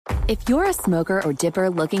If you're a smoker or dipper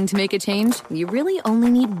looking to make a change, you really only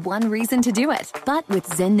need one reason to do it. But with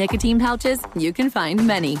Zyn nicotine pouches, you can find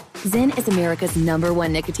many. Zyn is America's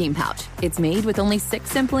 #1 nicotine pouch. It's made with only 6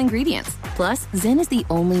 simple ingredients. Plus, Zyn is the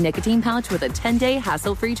only nicotine pouch with a 10-day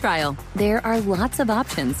hassle-free trial. There are lots of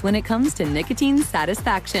options when it comes to nicotine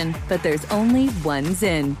satisfaction, but there's only one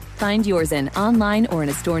Zyn. Find your Zyn online or in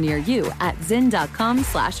a store near you at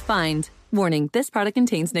zyn.com/find. Warning, this product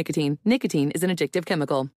contains nicotine. Nicotine is an addictive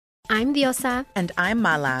chemical. I'm Diosa. And I'm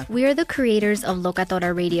Mala. We're the creators of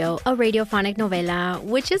Locatora Radio, a radiophonic novela,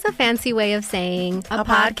 which is a fancy way of saying a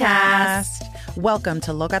podcast. Welcome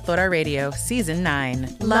to Locatora Radio, Season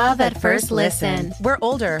 9. Love at first listen. We're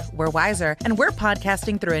older, we're wiser, and we're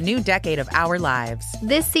podcasting through a new decade of our lives.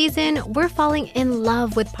 This season, we're falling in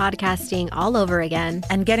love with podcasting all over again.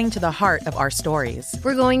 And getting to the heart of our stories.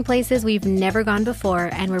 We're going places we've never gone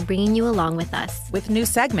before, and we're bringing you along with us. With new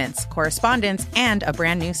segments, correspondence, and a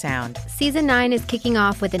brand new sound. Season 9 is kicking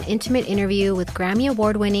off with an intimate interview with Grammy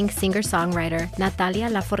Award-winning singer-songwriter Natalia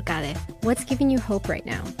Lafourcade. What's giving you hope right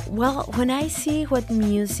now? Well, when I see what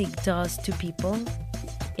music does to people,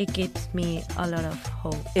 it gives me a lot of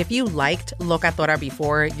hope. If you liked Locatora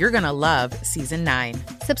before, you're going to love Season 9.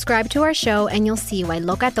 Subscribe to our show and you'll see why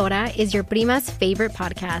Locatora is your prima's favorite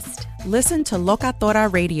podcast. Listen to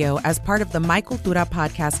Locatora Radio as part of the My Cultura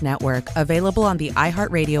Podcast Network, available on the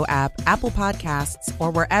iHeartRadio app, Apple Podcasts, or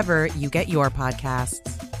wherever you get your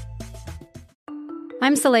podcasts.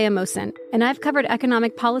 I'm Saleha Mohsen, and I've covered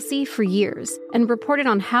economic policy for years and reported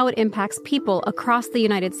on how it impacts people across the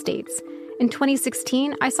United States. In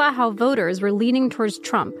 2016, I saw how voters were leaning towards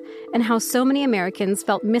Trump and how so many Americans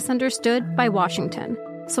felt misunderstood by Washington.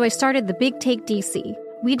 So I started The Big Take DC.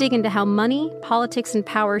 We dig into how money, politics, and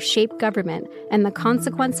power shape government and the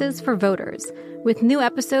consequences for voters. With new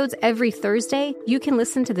episodes every Thursday, you can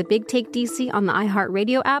listen to The Big Take DC on the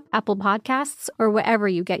iHeartRadio app, Apple Podcasts, or wherever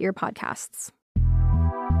you get your podcasts.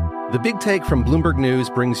 The Big Take from Bloomberg News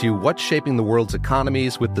brings you what's shaping the world's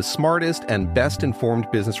economies with the smartest and best-informed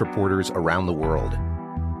business reporters around the world.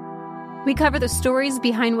 We cover the stories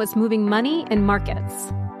behind what's moving money and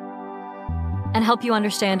markets. And help you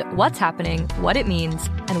understand what's happening, what it means,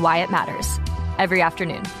 and why it matters every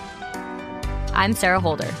afternoon. I'm Sarah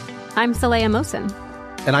Holder. I'm Saleha Mohsen.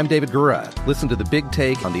 And I'm David Gura. Listen to The Big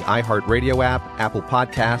Take on the iHeartRadio app, Apple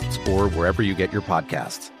Podcasts, or wherever you get your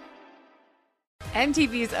podcasts.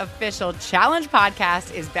 MTV's official Challenge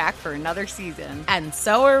podcast is back for another season. And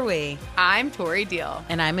so are we. I'm Tori Deal.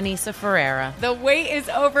 And I'm Anissa Ferreira. The wait is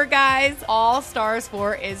over, guys. All Stars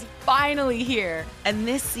 4 is finally here. And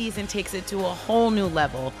this season takes it to a whole new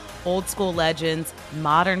level. Old school legends,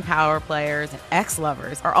 modern power players, and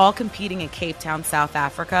ex-lovers are all competing in Cape Town, South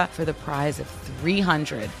Africa for the prize of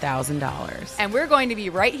 $300,000. And we're going to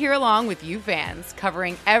be right here along with you fans,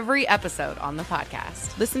 covering every episode on the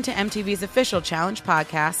podcast. Listen to MTV's official Challenge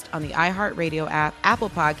podcast on the iHeartRadio app,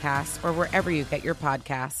 Apple Podcasts, or wherever you get your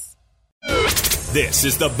podcasts. This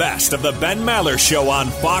is the best of the Ben Maller Show on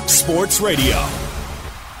Fox Sports Radio.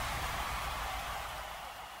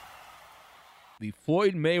 The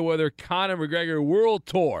Floyd Mayweather-Conor McGregor World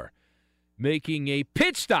Tour making a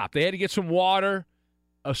pit stop. They had to get some water,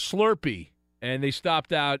 a Slurpee, and they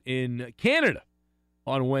stopped out in Canada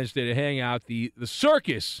on Wednesday to hang out. The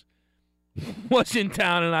circus was in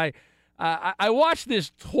town, and I watched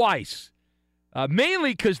this twice,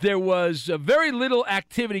 mainly because there was very little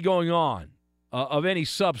activity going on of any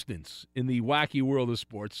substance in the wacky world of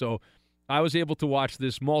sports. So I was able to watch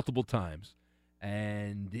this multiple times.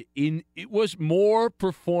 And it was more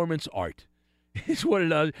performance art. Is what it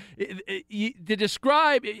does. To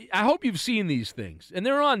describe, I hope you've seen these things, and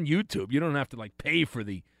they're on YouTube. You don't have to pay for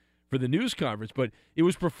the news conference, but it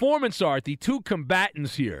was performance art. The two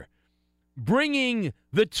combatants here bringing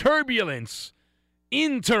the turbulence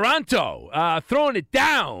in Toronto, throwing it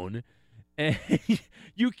down. And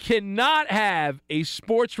you cannot have a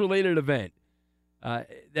sports-related event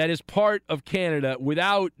that is part of Canada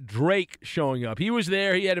without Drake showing up. He was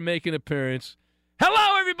there. He had to make an appearance.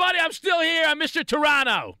 Hello, everybody. I'm still here. I'm Mr.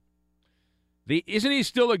 Toronto. Isn't he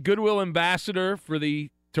still a goodwill ambassador for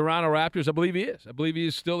the Toronto Raptors? I believe he is. I believe he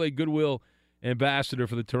is still a goodwill ambassador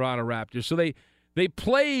for the Toronto Raptors. So they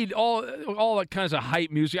played all kinds of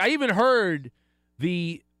hype music. I even heard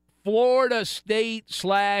the Florida State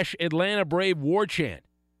 / Atlanta Brave war chant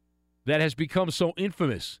that has become so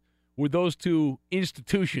infamous with those two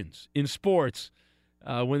institutions in sports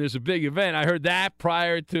when there's a big event. I heard that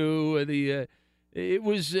prior to the it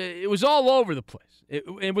was all over the place.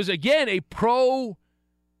 It was, again, a pro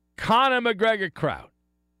Conor McGregor crowd.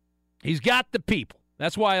 He's got the people.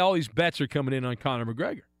 That's why all these bets are coming in on Conor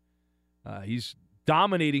McGregor. He's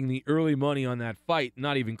dominating the early money on that fight.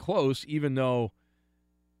 Not even close, even though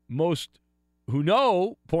most who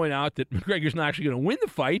know point out that McGregor's not actually going to win the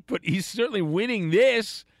fight, but he's certainly winning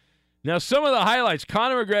this. Now, some of the highlights.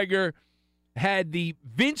 Conor McGregor had the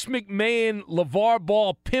Vince McMahon LeVar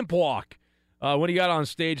Ball pimp walk when he got on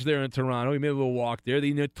stage there in Toronto. He made a little walk there.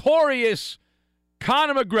 The notorious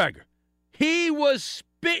Conor McGregor. He was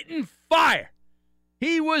spitting fire.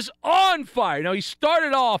 He was on fire. Now, he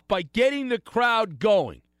started off by getting the crowd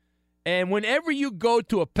going. And whenever you go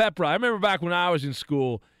to a pep rally, I remember back when I was in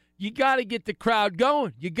school, you got to get the crowd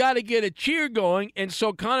going. You got to get a cheer going. And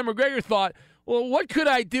so Conor McGregor thought, well, what could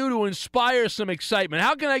I do to inspire some excitement?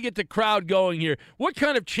 How can I get the crowd going here? What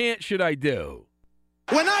kind of chant should I do?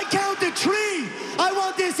 When I count to 3, I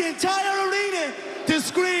want this entire arena to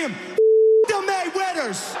scream, the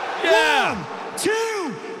Mayweathers. Yeah. 1,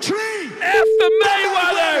 2, 3. F the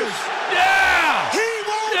Mayweathers. Yeah. He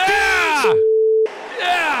won't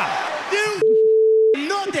do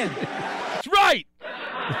nothing. That's right.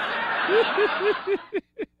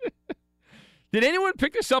 Did anyone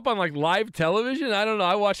pick this up on like live television? I don't know.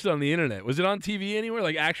 I watched it on the internet. Was it on TV anywhere,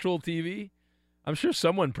 like actual TV? I'm sure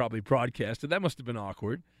someone probably broadcasted. That must have been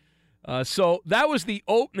awkward. So that was the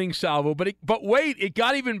opening salvo. But wait, it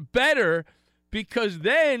got even better because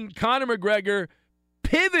then Conor McGregor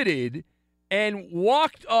pivoted and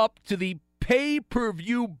walked up to the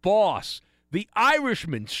pay-per-view boss. The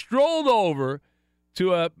Irishman strolled over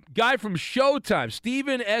to a guy from Showtime.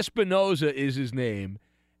 Steven Espinoza is his name.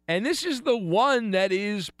 And this is the one that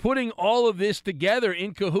is putting all of this together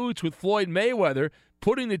in cahoots with Floyd Mayweather,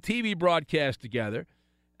 putting the TV broadcast together.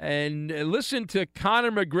 And listen to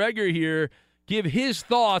Conor McGregor here give his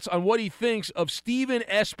thoughts on what he thinks of Steven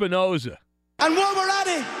Espinoza. And while we're at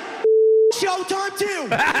it, Showtime too,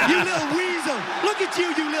 you little weasel. Look at you,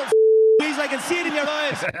 you little weasel. I can see it in your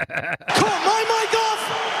eyes. Cut my mic off.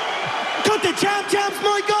 Cut the champ's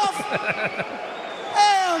mic off.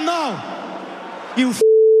 Hell no. You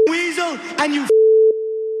weasel and you.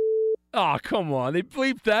 Oh, come on. They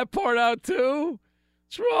bleeped that part out too?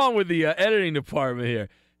 What's wrong with the editing department here?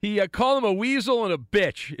 He called him a weasel and a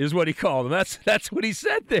bitch is what he called him. That's what he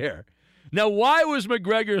said there. Now, why was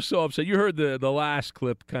McGregor so upset? You heard the last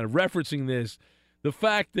clip kind of referencing this. The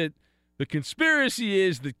fact that the conspiracy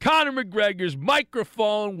is that Conor McGregor's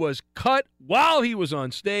microphone was cut while he was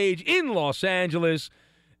on stage in Los Angeles,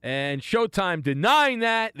 and Showtime denying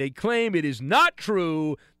that. They claim it is not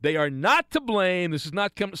true. They are not to blame. This is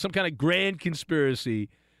not some kind of grand conspiracy.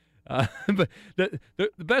 But the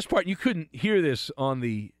best part, you couldn't hear this on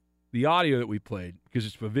the audio that we played because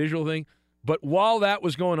it's a visual thing. But while that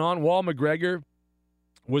was going on, while McGregor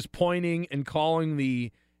was pointing and calling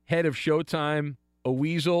the head of Showtime a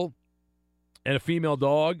weasel and a female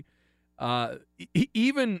dog,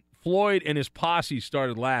 even Floyd and his posse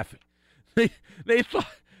started laughing. They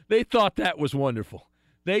thought that was wonderful.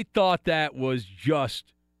 They thought that was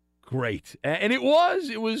just great. And it was.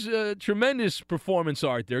 It was a tremendous performance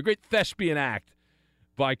art there. A great thespian act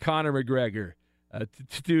by Conor McGregor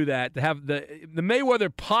to do that, to have the Mayweather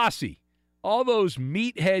posse, all those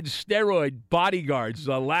meathead steroid bodyguards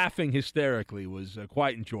laughing hysterically was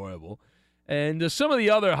quite enjoyable. And some of the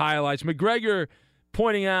other highlights, McGregor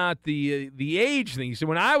pointing out the age thing. He said,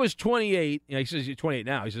 when I was 28, he says he's 28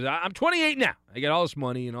 now. He says, I'm 28 now. I got all this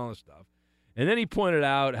money and all this stuff. And then he pointed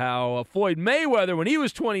out how Floyd Mayweather, when he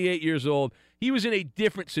was 28 years old, he was in a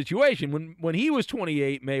different situation. When he was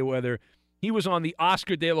 28, Mayweather, he was on the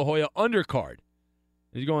Oscar De La Hoya undercard.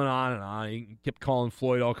 He's going on and on. He kept calling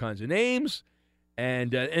Floyd all kinds of names.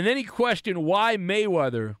 And then he questioned why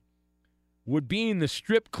Mayweather would be in the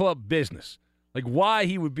strip club business, like why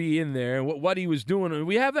he would be in there and what he was doing.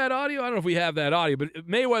 We have that audio? I don't know if we have that audio, but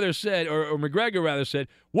Mayweather said, or McGregor rather said,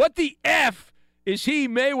 what the F is he,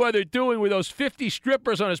 Mayweather, doing with those 50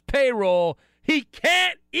 strippers on his payroll? He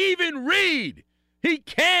can't even read. He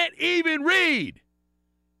can't even read.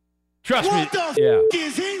 Trust me. What the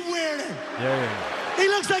is he wearing? Yeah. He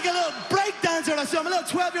looks like a little breakdancer or something, a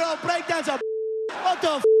little 12-year-old breakdancer. What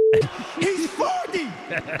the He's 40.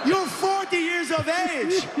 You're 40 years of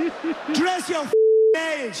age. Dress your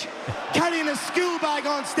age. Carrying a school bag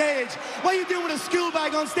on stage. What are you doing with a school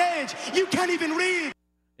bag on stage? You can't even read.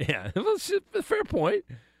 Yeah, that's a fair point.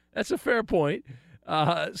 That's a fair point.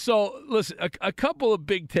 So, listen, a couple of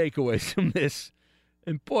big takeaways from this,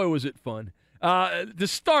 and boy, was it fun. To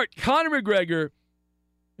start, Conor McGregor,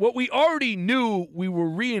 what we already knew we were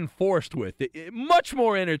reinforced with, much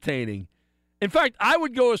more entertaining. In fact, I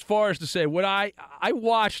would go as far as to say, when I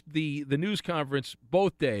watched the news conference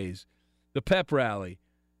both days, the pep rally,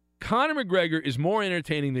 Conor McGregor is more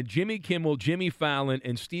entertaining than Jimmy Kimmel, Jimmy Fallon,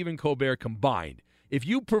 and Stephen Colbert combined. if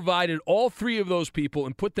you provided all three of those people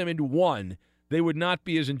and put them into one, they would not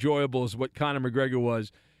be as enjoyable as what Conor McGregor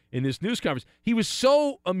was in this news conference. He was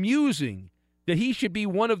so amusing that he should be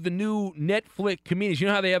one of the new Netflix comedians. You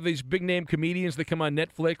know how they have these big-name comedians that come on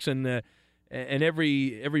Netflix, and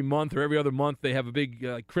every month or every other month they have a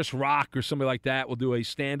big Chris Rock or somebody like that will do a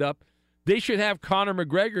stand-up. They should have Conor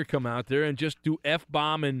McGregor come out there and just do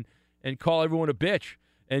F-bomb and call everyone a bitch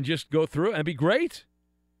and just go through it and be great.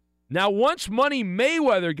 Now, once Money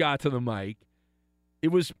Mayweather got to the mic, it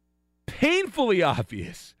was painfully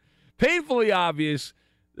obvious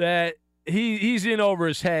that he's in over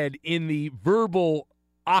his head in the verbal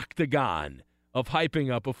octagon of hyping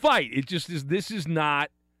up a fight. It just is. This is not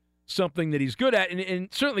something that he's good at, and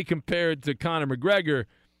certainly compared to Conor McGregor,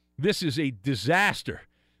 this is a disaster.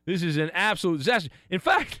 This is an absolute disaster. In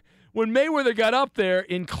fact, when Mayweather got up there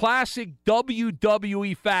in classic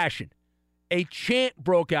WWE fashion, a chant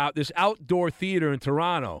broke out, this outdoor theater in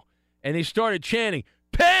Toronto, and they started chanting,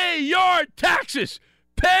 "Pay your taxes!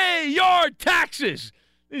 Pay your taxes!"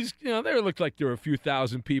 There looked like there were a few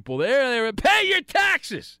thousand people there. They were, "Pay your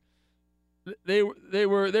taxes!" They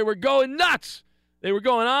were going nuts. They were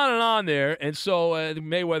going on and on there, and so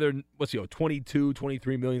Mayweather, 22,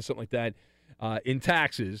 23 million, something like that, in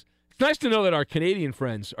taxes. It's nice to know that our Canadian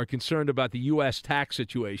friends are concerned about the U.S. tax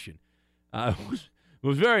situation. It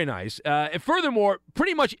was very nice. And furthermore,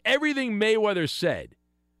 pretty much everything Mayweather said,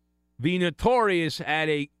 the Notorious had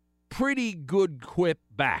a pretty good quip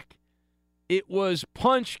back. It was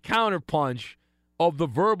punch, counterpunch of the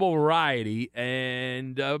verbal variety,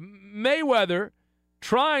 and Mayweather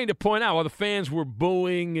trying to point out while the fans were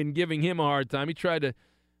booing and giving him a hard time, he tried to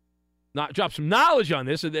not drop some knowledge on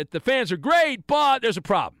this, that the fans are great, but there's a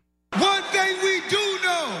problem. One thing we do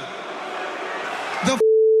know, the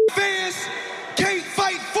fans can't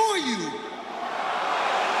fight for you.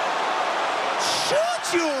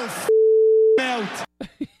 Shut your mouth.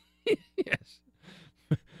 Yes.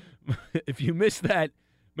 If you missed that,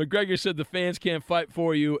 McGregor said the fans can't fight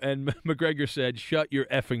for you, and McGregor said, "Shut your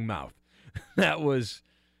effing mouth." That was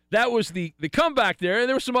the comeback there. And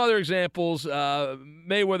there were some other examples.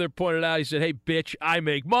 Mayweather pointed out, he said, "Hey, bitch, I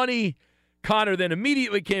make money." Conor then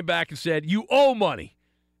immediately came back and said, "You owe money."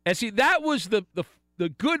 And see, that was the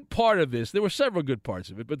good part of this. There were several good parts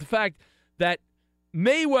of it, but the fact that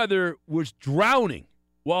Mayweather was drowning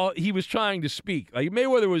while he was trying to speak. Like,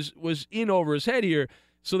 Mayweather was in over his head here,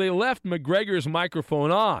 so they left McGregor's microphone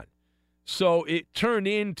on. So it turned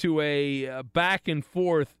into a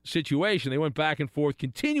back-and-forth situation. They went back and forth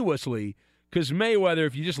continuously because Mayweather,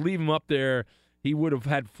 if you just leave him up there, he would have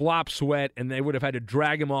had flop sweat, and they would have had to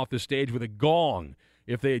drag him off the stage with a gong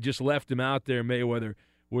if they had just left him out there, Mayweather,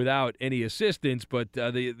 without any assistance. But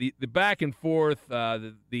the back-and-forth,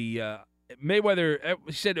 Mayweather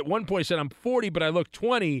said at one point, he said, "I'm 40, but I look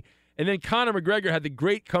 20." And then Conor McGregor had the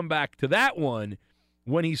great comeback to that one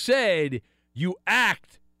when he said, "You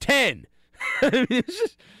act 10."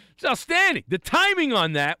 It's outstanding. The timing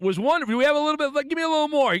on that was wonderful. We have a little bit. Give me a little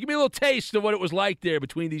more. Give me a little taste of what it was like there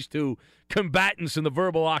between these two combatants in the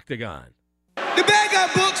verbal octagon. The bag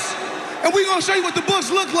got books, and we're going to show you what the books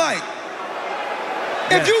look like.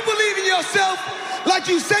 Yeah. If you believe in yourself like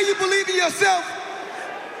you say you believe in yourself,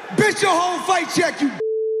 bitch your whole fight check, you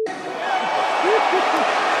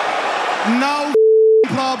no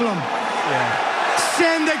problem. Yeah.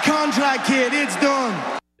 Send the contract, kid. It's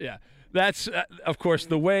done. Yeah. That's, of course,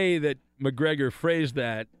 the way that McGregor phrased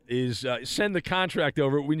that is send the contract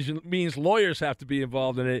over, which means lawyers have to be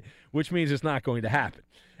involved in it, which means it's not going to happen.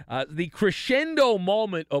 The crescendo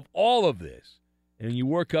moment of all of this, and you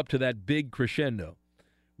work up to that big crescendo,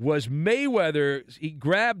 was Mayweather. He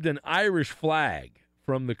grabbed an Irish flag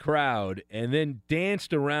from the crowd and then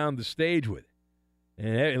danced around the stage with it.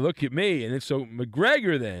 And hey, look at me. And then so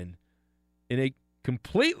McGregor then, in a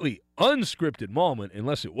completely unscripted moment,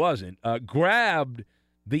 unless it wasn't, grabbed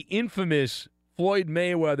the infamous Floyd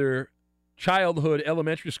Mayweather childhood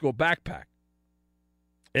elementary school backpack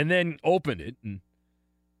and then opened it and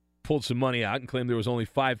pulled some money out and claimed there was only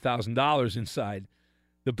 $5,000 inside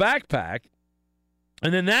the backpack.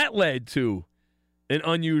 And then that led to an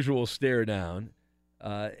unusual stare down.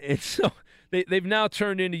 And so they've now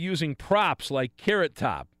turned into using props like Carrot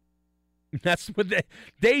Top. That's what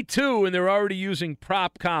day two, and they're already using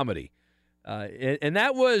prop comedy. And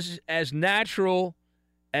that was as natural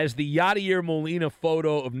as the Yadier Molina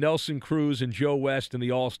photo of Nelson Cruz and Joe West in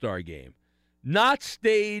the All-Star game. Not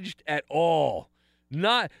staged at all.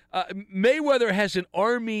 Not Mayweather has an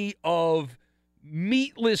army of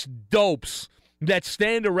meatless dopes that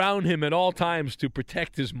stand around him at all times to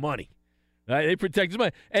protect his money. They protect his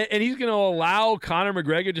money. And he's going to allow Conor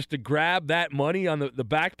McGregor just to grab that money on the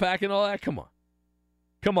backpack and all that? Come on.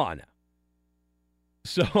 Come on now.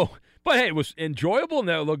 So, but hey, it was enjoyable.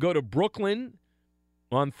 Now they'll go to Brooklyn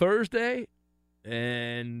on Thursday,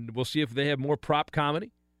 and we'll see if they have more prop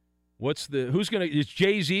comedy. Is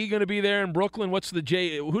Jay-Z going to be there in Brooklyn?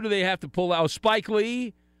 Who do they have to pull out? Spike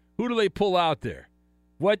Lee? Who do they pull out there?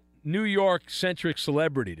 What New York-centric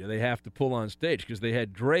celebrity do they have to pull on stage? Because they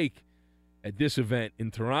had Drake at this event in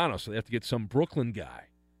Toronto, so they have to get some Brooklyn guy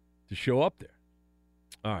to show up there.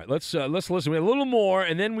 All right, let's listen. We have a little more,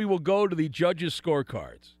 and then we will go to the judges'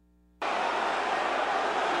 scorecards.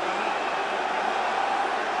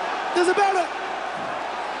 There's about it.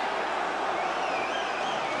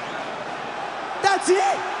 That's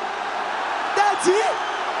it. That's it.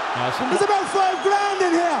 Awesome. There's about $5,000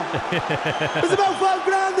 in here. There's about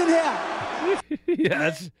 $5,000 in here. Yeah,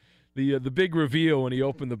 that's the big reveal when he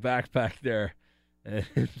opened the backpack there. And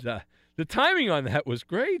the timing on that was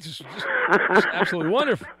great. Just absolutely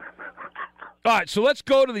wonderful. All right, so let's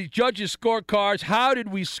go to the judges' scorecards. How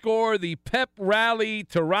did we score the Pep Rally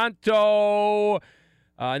Toronto?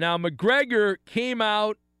 Now, McGregor came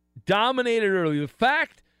out, dominated early. The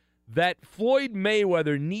fact that Floyd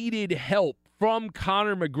Mayweather needed help from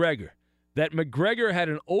Conor McGregor, that McGregor had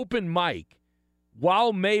an open mic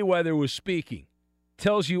while Mayweather was speaking,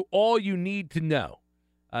 tells you all you need to know.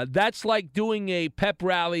 That's like doing a pep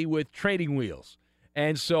rally with training wheels.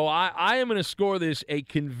 And so I am going to score this a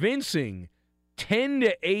convincing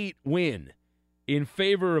 10-8 win in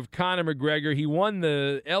favor of Conor McGregor. He won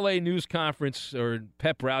the L.A. news conference, or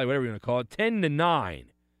pep rally, whatever you want to call it, 10-9.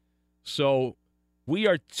 So we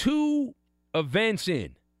are 2 events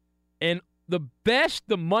in. And the best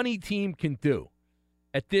the money team can do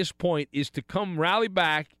at this point is to come rally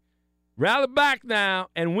back now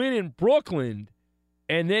and win in Brooklyn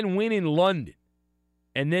and then win in London.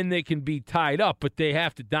 And then they can be tied up, but they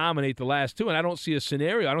have to dominate the last 2. And I don't see a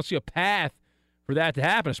scenario, I don't see a path for that to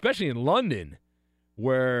happen, especially in London,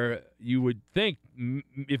 where you would think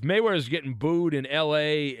if Mayweather is getting booed in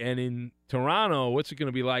L.A. and in Toronto, what's it going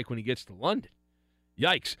to be like when he gets to London?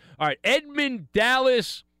 Yikes. All right, Edmund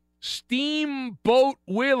Dallas Steamboat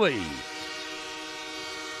Willie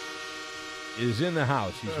is in the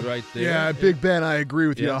house. He's right there. Yeah, Big Ben, I agree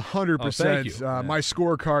with you 100%. Oh, thank you. My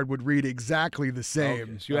scorecard would read exactly the same.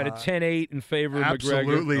 Okay, so you had a 10-8 in favor of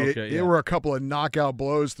absolutely. McGregor? Absolutely. There were a couple of knockout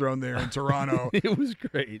blows thrown there in Toronto. It was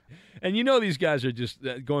great. And you know these guys are just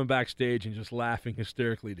going backstage and just laughing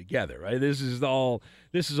hysterically together, right? This is all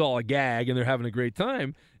a gag, and they're having a great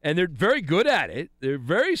time. And they're very good at it. They're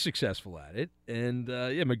very successful at it. And,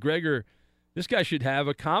 McGregor, this guy should have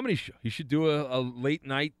a comedy show. He should do a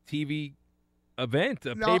late-night TV event,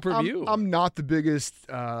 a pay-per-view. I'm not the biggest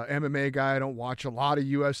MMA guy. I don't watch a lot of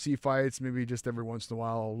UFC fights. Maybe just every once in a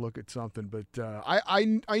while I'll look at something. But I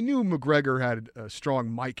knew McGregor had a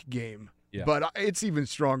strong mic game. Yeah. But it's even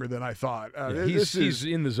stronger than I thought. He's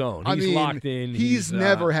in the zone. He's locked in. He's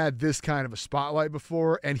never had this kind of a spotlight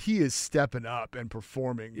before, and he is stepping up and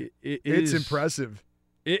performing. It's impressive.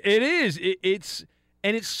 It is. It's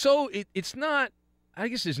not. I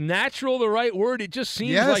guess is natural the right word? It just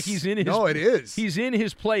seems like he's in his. No, it is. He's in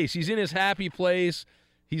his place. He's in his happy place.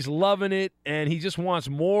 He's loving it, and he just wants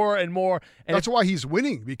more and more. And that's why he's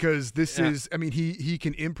winning, because this is. I mean, he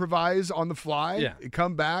can improvise on the fly.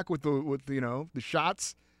 Come back with the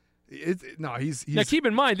shots. Now keep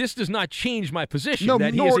in mind, this does not change my position. No,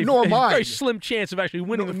 that nor he has a mine. Very slim chance of actually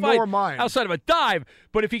winning the fight. Nor mine. Outside of a dive.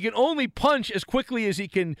 But if he can only punch as quickly as he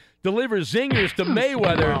can deliver zingers to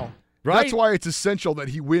Mayweather. Wow. Right? That's why it's essential that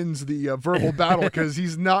he wins the verbal battle, because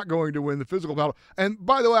he's not going to win the physical battle. And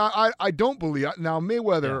by the way, I don't believe now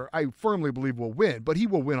Mayweather. I firmly believe will win, but he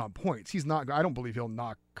will win on points. He's not. I don't believe he'll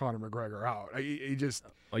knock Conor McGregor out. He just.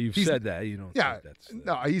 Oh, you've said that. You don't. Yeah. Think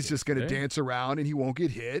no, he's just going to dance around, and he won't get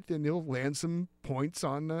hit, and he'll land some points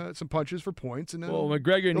on some punches for points, and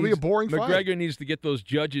McGregor be a boring fight. McGregor needs to get those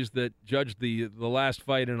judges that judged the last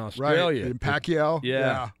fight in Australia. Right. And Pacquiao.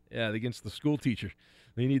 Yeah, against the school teacher.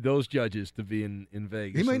 They need those judges to be in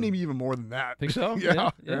Vegas. He might need even more than that. Think so?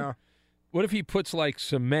 Yeah. What if he puts like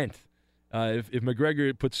cement? If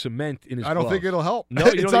McGregor puts cement in his I don't think it'll help. No,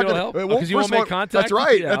 you don't think it'll help? Because he won't make contact? That's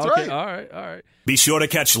right. Yeah, that's okay. right. All right. Be sure to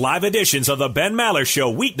catch live editions of the Ben Maller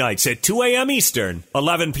Show weeknights at 2 a.m. Eastern,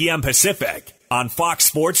 11 p.m. Pacific on Fox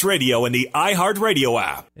Sports Radio and the iHeartRadio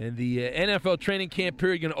app. And the NFL training camp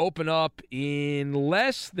period going to open up in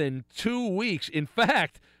less than 2 weeks. In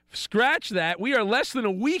fact, scratch that. We are less than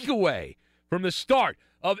a week away from the start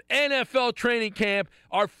of NFL training camp.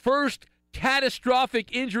 Our first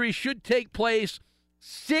catastrophic injury should take place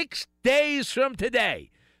 6 days from today.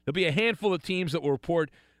 There'll be a handful of teams that will report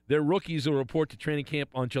their rookies will report to training camp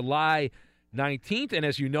on July 19th. And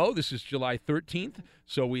as you know, this is July 13th,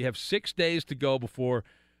 so we have 6 days to go before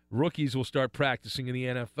rookies will start practicing in the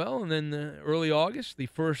NFL. And then early August, the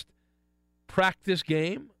first practice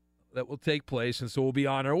game that will take place. And so we'll be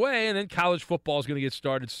on our way. And then college football is going to get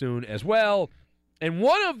started soon as well. And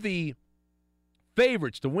one of the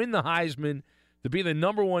favorites to win the Heisman, to be the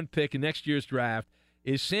number one pick in next year's draft,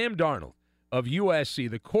 is Sam Darnold of USC.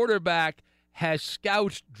 The quarterback has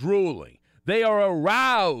scouts drooling. They are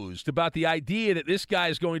aroused about the idea that this guy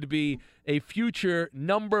is going to be a future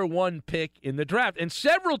number one pick in the draft. And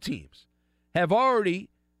several teams have already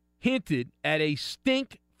hinted at a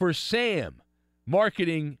stink for Sam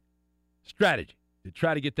marketing strategy to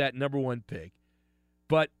try to get that number one pick.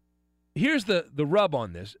 But here's the rub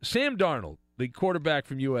on this. Sam Darnold, the quarterback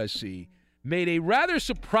from USC, made a rather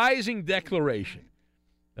surprising declaration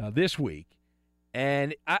this week.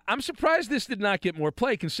 And I'm surprised this did not get more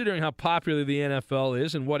play, considering how popular the NFL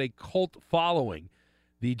is and what a cult following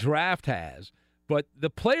the draft has. But the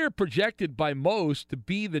player projected by most to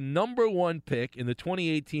be the number one pick in the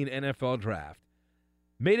 2018 NFL draft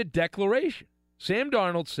made a declaration. Sam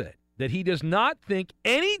Darnold said that he does not think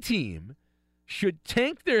any team should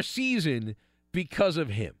tank their season because of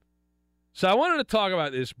him. So I wanted to talk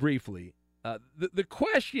about this briefly. The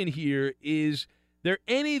question here is, there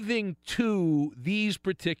anything to these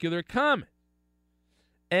particular comments?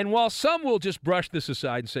 And while some will just brush this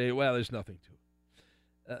aside and say, well, there's nothing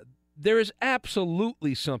to it, there is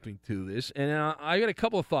absolutely something to this. And I got a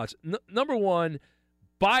couple of thoughts. Number one,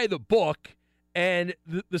 by the book. And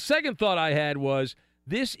the second thought I had was,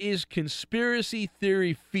 this is conspiracy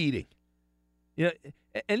theory feeding. You know,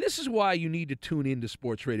 and this is why you need to tune into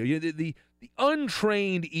sports radio. The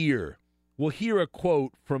untrained ear will hear a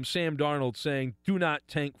quote from Sam Darnold saying, do not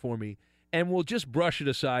tank for me, and we'll just brush it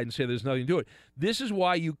aside and say there's nothing to it. This is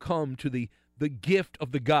why you come to the gift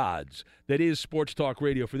of the gods that is sports talk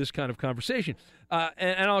radio for this kind of conversation.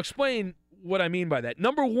 And I'll explain what I mean by that.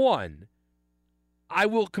 Number one, I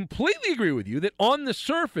will completely agree with you that on the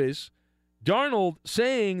surface, Darnold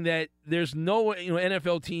saying that there's no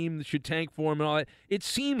NFL team that should tank for him and all that, it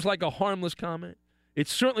seems like a harmless comment.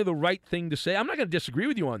 It's certainly the right thing to say. I'm not going to disagree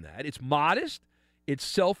with you on that. It's modest. It's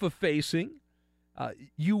self-effacing.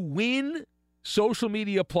 You win social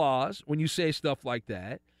media applause when you say stuff like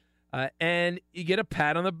that, and you get a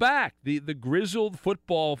pat on the back. The grizzled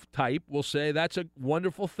football type will say that's a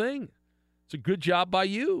wonderful thing. It's a good job by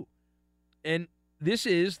you. And this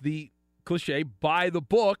is the cliche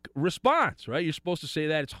by-the-book response, right? You're supposed to say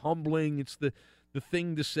that. It's humbling. It's the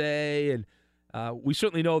thing to say. And we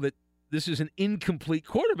certainly know that this is an incomplete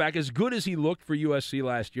quarterback, as good as he looked for USC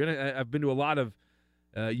last year. And I've been to a lot of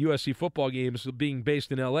USC football games being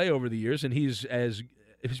based in L.A. over the years, and he's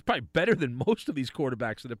probably better than most of these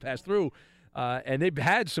quarterbacks that have passed through. And they've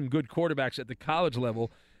had some good quarterbacks at the college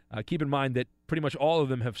level. Keep in mind that pretty much all of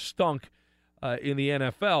them have stunk in the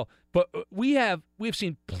NFL. But we've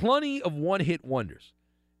seen plenty of one-hit wonders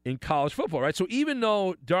in college football, right? So even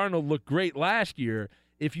though Darnold looked great last year,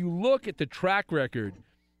 if you look at the track record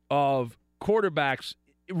of quarterbacks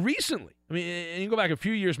recently, I mean, and you go back a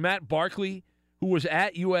few years, Matt Barkley, who was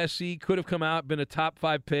at USC, could have come out, been a top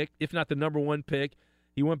 5 pick, if not the number 1 pick.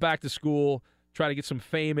 He went back to school, tried to get some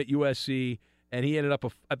fame at USC, and he ended up,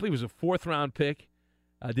 I believe it was a 4th-round pick.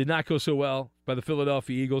 Did not go so well by the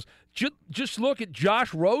Philadelphia Eagles. Just look at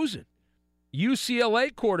Josh Rosen,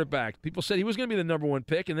 UCLA quarterback. People said he was going to be the number 1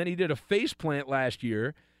 pick, and then he did a faceplant last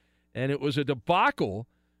year, and it was a debacle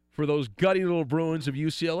for those gutty little Bruins of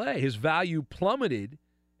UCLA. His value plummeted,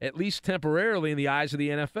 at least temporarily, in the eyes of the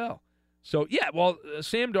NFL. So, yeah, while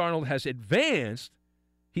Sam Darnold has advanced,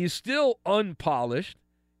 he's still unpolished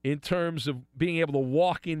in terms of being able to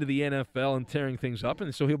walk into the NFL and tearing things up.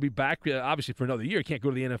 And so he'll be back, obviously, for another year. He can't go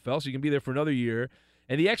to the NFL, so he can be there for another year.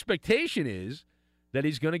 And the expectation is that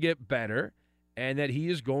he's going to get better and that he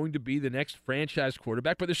is going to be the next franchise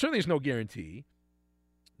quarterback. But there certainly is no guarantee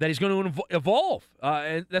that he's going to evolve.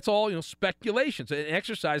 And that's all, speculations, an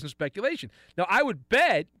exercise in speculation. Now, I would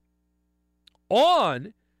bet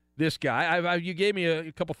on this guy. You gave me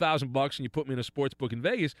a couple $1,000 and you put me in a sports book in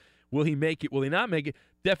Vegas. Will he make it? Will he not make it?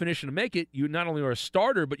 Definition of make it, you not only are a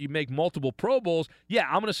starter, but you make multiple Pro Bowls. Yeah,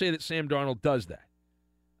 I'm going to say that Sam Darnold does that.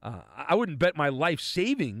 I wouldn't bet my life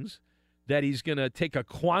savings that he's going to take a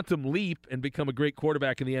quantum leap and become a great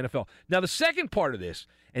quarterback in the NFL. Now, the second part of this,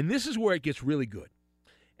 and this is where it gets really good,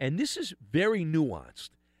 and this is very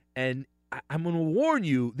nuanced, and I'm going to warn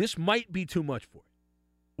you, this might be too much for you.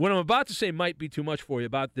 What I'm about to say might be too much for you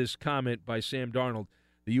about this comment by Sam Darnold,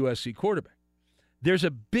 the USC quarterback. There's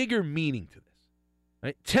a bigger meaning to this.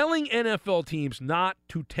 Right? Telling NFL teams not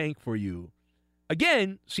to tank for you,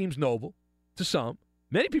 again, seems noble to some.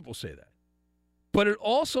 Many people say that. But it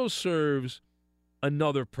also serves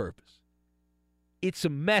another purpose. It's a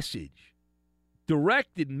message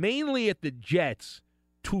directed mainly at the Jets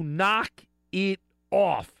to knock it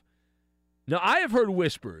off. Now, I have heard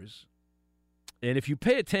whispers, and if you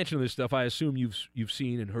pay attention to this stuff, I assume you've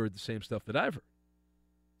seen and heard the same stuff that I've heard.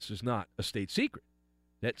 This is not a state secret,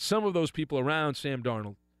 that some of those people around Sam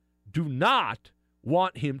Darnold do not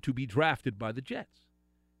want him to be drafted by the Jets.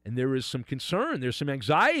 And there is some concern, there's some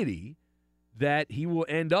anxiety that he will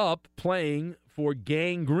end up playing for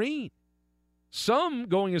Gang Green. Some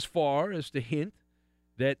going as far as to hint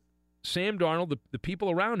that Sam Darnold, the people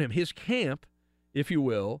around him, his camp, if you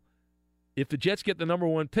will, if the Jets get the number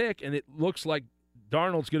one pick and it looks like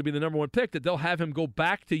Darnold's going to be the number one pick, that they'll have him go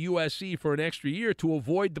back to USC for an extra year to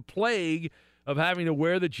avoid the plague of having to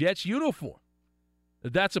wear the Jets uniform.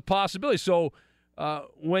 That's a possibility. So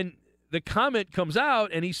when the comment comes out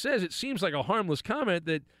and he says it seems like a harmless comment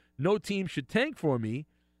that no team should tank for me,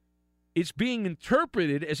 it's being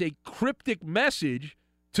interpreted as a cryptic message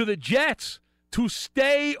to the Jets to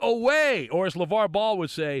stay away, or as LeVar Ball would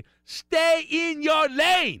say, stay in your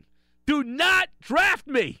lane. Do not draft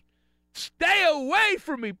me. Stay away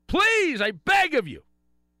from me, please. I beg of you.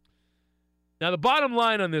 Now, the bottom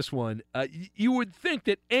line on this one, you would think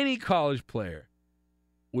that any college player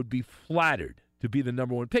would be flattered to be the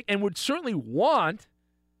number one pick and would certainly want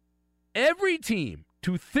every team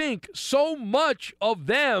to think so much of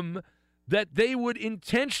them that they would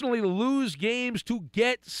intentionally lose games to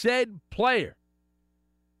get said player.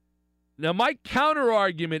 Now, my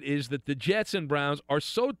counter-argument is that the Jets and Browns are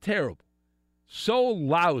so terrible, so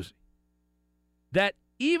lousy, that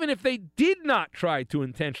even if they did not try to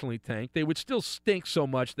intentionally tank, they would still stink so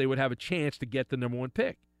much they would have a chance to get the number one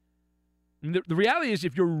pick. And the reality is,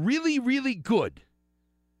 if you're really, really good,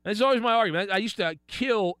 and it's always my argument. I used to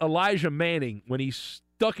kill Elijah Manning when he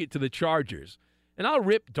stuck it to the Chargers. And I'll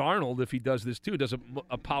rip Darnold if he does this too, does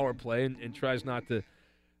a power play and tries not to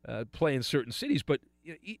play in certain cities. But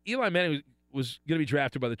Eli Manning was going to be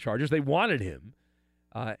drafted by the Chargers. They wanted him,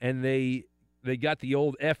 and they got the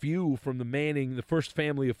old FU from the Manning, the first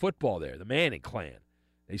family of football there, the Manning clan.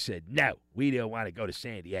 They said, no, we don't want to go to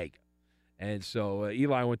San Diego. And so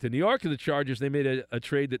Eli went to New York, and the Chargers, they made a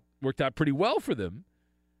trade that worked out pretty well for them.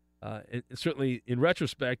 And certainly, in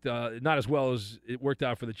retrospect, not as well as it worked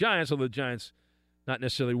out for the Giants, although the Giants not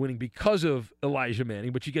necessarily winning because of Elijah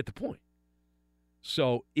Manning, but you get the point.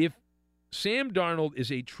 So if Sam Darnold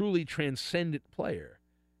is a truly transcendent player,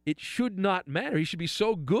 it should not matter. He should be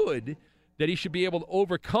so good that he should be able to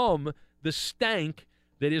overcome the stank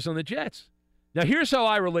that is on the Jets. Now, here's how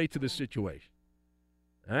I relate to this situation.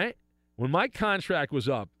 All right? When my contract was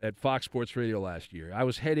up at Fox Sports Radio last year, I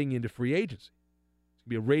was heading into free agency. To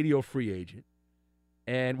be a radio free agent.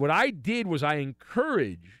 And what I did was I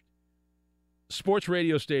encouraged sports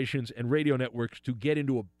radio stations and radio networks to get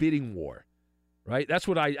into a bidding war, right? That's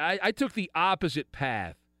what I took the opposite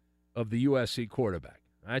path of the USC quarterback.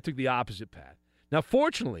 I took the opposite path. Now,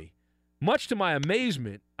 fortunately, much to my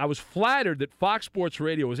amazement, I was flattered that Fox Sports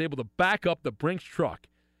Radio was able to back up the Brinks truck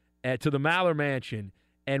to the Maller Mansion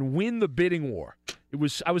and win the bidding war.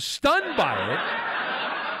 I was stunned by it.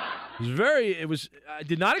 I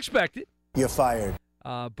did not expect it. You're fired.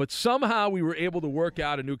 But somehow we were able to work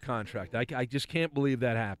out a new contract. I just can't believe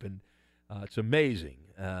that happened. It's amazing.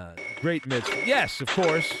 Great mitzvah. Yes, of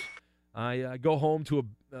course. I go home to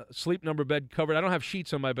a sleep number bed covered. I don't have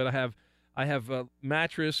sheets on my bed. I have a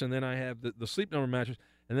mattress, and then I have the sleep number mattress,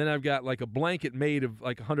 and then I've got like a blanket made of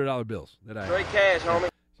like $100 bills. Straight cash, homie.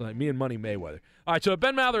 So like me and Money Mayweather. All right, so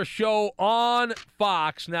Ben Maller Show on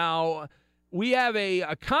Fox. Now, we have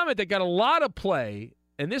a comment that got a lot of play,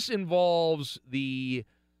 and this involves the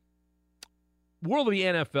world of the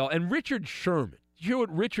NFL and Richard Sherman. Did you hear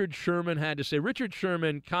what Richard Sherman had to say? Richard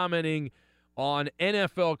Sherman commenting on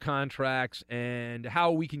NFL contracts and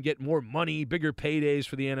how we can get more money, bigger paydays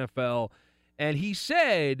for the NFL. And he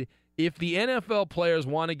said if the NFL players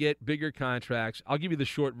want to get bigger contracts, I'll give you the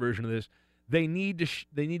short version of this, they need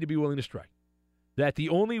to be willing to strike. That the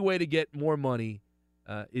only way to get more money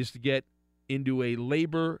is to get into a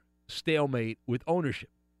labor stalemate with ownership.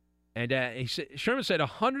 And Sherman said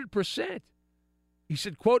 100%. He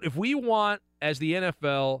said, quote, if we want, as the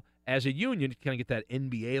NFL, as a union, to kind of get that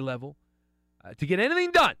NBA level, to get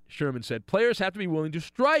anything done, Sherman said, players have to be willing to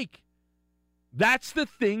strike. That's the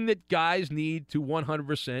thing that guys need to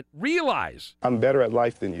 100% realize. I'm better at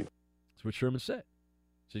life than you. That's what Sherman said.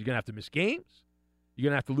 So you're going to have to miss games. You're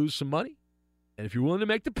going to have to lose some money. And if you're willing to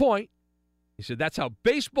make the point, He said that's how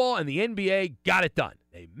baseball and the NBA got it done.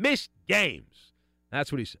 They missed games.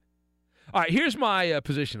 That's what he said. All right, here's my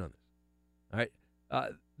position on this. All right,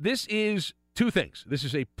 this is two things. This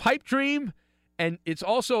is a pipe dream, and it's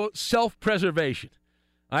also self-preservation.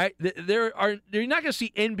 All right, you're not going to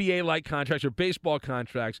see NBA-like contracts or baseball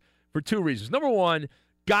contracts for two reasons. Number one,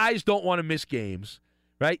 guys don't want to miss games,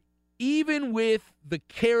 right? Even with the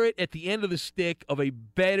carrot at the end of the stick of a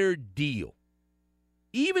better deal.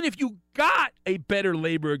 Even if you got a better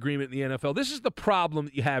labor agreement in the NFL, this is the problem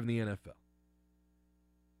that you have in the NFL.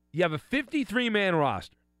 You have a 53-man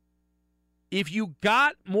roster. If you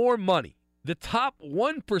got more money, the top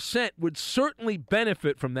 1% would certainly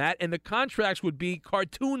benefit from that, and the contracts would be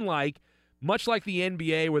cartoon-like, much like the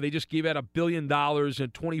NBA, where they just gave out $1 billion in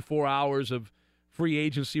 24 hours of free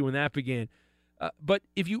agency when that began. But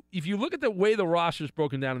if you look at the way the roster is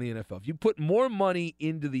broken down in the NFL, if you put more money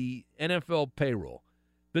into the NFL payroll,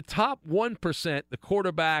 the top 1%, the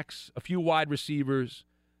quarterbacks, a few wide receivers,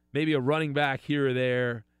 maybe a running back here or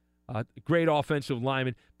there, great offensive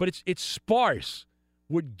lineman, but it's sparse,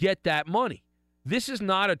 would get that money. This is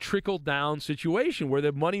not a trickle-down situation where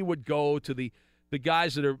the money would go to the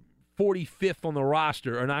guys that are 45th on the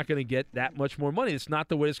roster are not going to get that much more money. It's not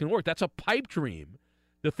the way it's going to work. That's a pipe dream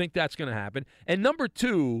to think that's going to happen. And number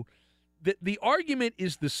two, the argument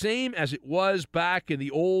is the same as it was back in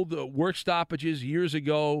the old work stoppages years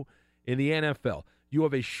ago in the NFL. You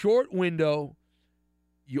have a short window.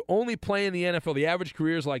 You only play in the NFL. The average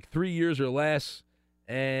career is like 3 years or less,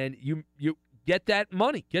 and you get that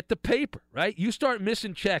money, get the paper, right? You start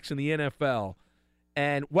missing checks in the NFL,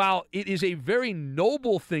 and while it is a very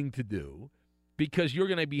noble thing to do because you're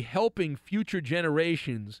going to be helping future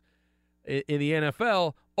generations in the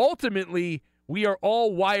NFL, ultimately we are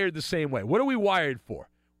all wired the same way. What are we wired for?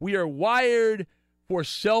 We are wired for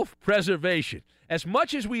self-preservation. As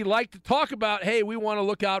much as we like to talk about, hey, we want to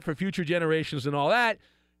look out for future generations and all that,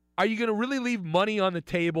 are you going to really leave money on the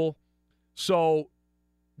table so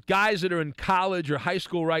guys that are in college or high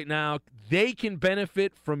school right now, they can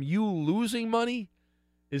benefit from you losing money?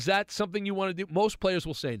 Is that something you want to do? Most players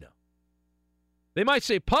will say no. They might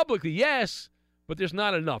say publicly yes, but there's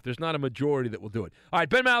not enough. There's not a majority that will do it. All right,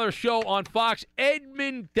 Ben Maller Show on Fox.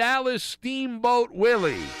 Edmund Dallas Steamboat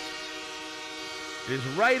Willie is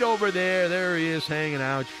right over there. There he is, hanging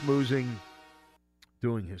out, schmoozing,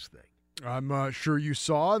 doing his thing. I'm sure you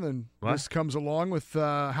saw, and this comes along with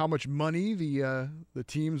how much money the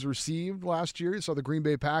teams received last year. You saw the Green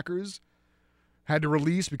Bay Packers had to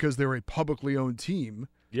release because they were a publicly owned team.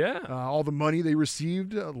 Yeah, all the money they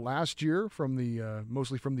received last year from the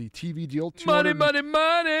mostly from the TV deal. Money.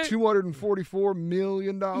 $244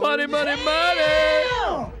 million. Money.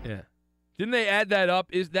 Yeah, didn't they add that up?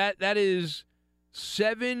 Is that is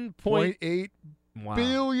 $7.8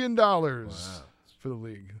 billion for the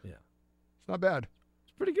league? Yeah. It's not bad.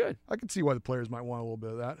 It's pretty good. I can see why the players might want a little bit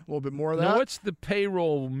of that, a little bit more of that. Now, what's the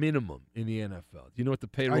payroll minimum in the NFL? Do you know what the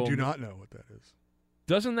payroll? I do not know what that is.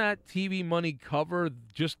 Doesn't that TV money cover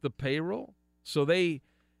just the payroll? So they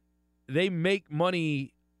make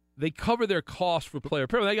money. They cover their costs for player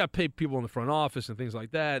payroll. They got to pay people in the front office and things like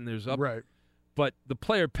that. And there's right. But the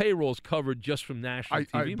player payroll is covered just from national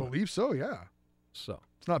TV. I believe so. Yeah. So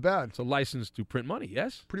it's not bad. It's a license to print money.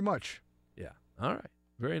 Yes. Pretty much. Yeah. All right.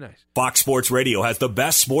 Very nice. Fox Sports Radio has the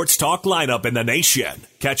best sports talk lineup in the nation.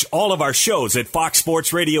 Catch all of our shows at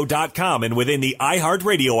foxsportsradio.com and within the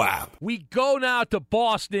iHeartRadio app. We go now to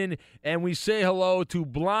Boston, and we say hello to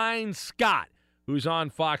Blind Scott, who's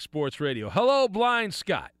on Fox Sports Radio. Hello, Blind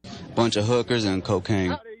Scott. Bunch of hookers and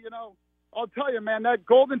cocaine. I'll tell you, man, that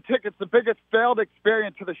golden ticket's the biggest failed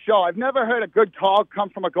experience of the show. I've never heard a good call come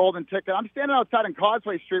from a golden ticket. I'm standing outside on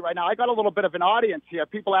Causeway Street right now. I got a little bit of an audience here.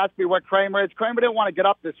 People ask me where Kramer is. Kramer didn't want to get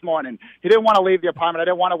up this morning. He didn't want to leave the apartment. I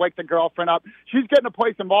didn't want to wake the girlfriend up. She's getting a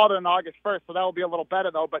place in Malden on August 1st, so that will be a little better,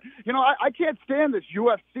 though. But, I can't stand this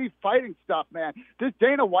UFC fighting stuff, man. This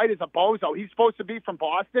Dana White is a bozo. He's supposed to be from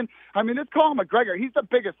Boston. I mean, this Conor McGregor, he's the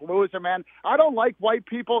biggest loser, man. I don't like white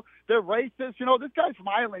people. They're racist. This guy's from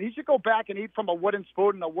Ireland. He should go back and eat from a wooden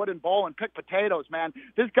spoon and a wooden bowl and pick potatoes, man.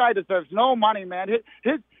 This guy deserves no money, man.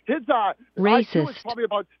 His IQ is probably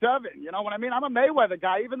about 7. You know what I mean? I'm a Mayweather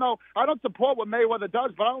guy, even though I don't support what Mayweather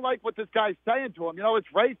does, but I don't like what this guy's saying to him. It's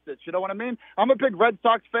racist. You know what I mean? I'm a big Red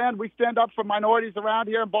Sox fan. We stand up for minorities around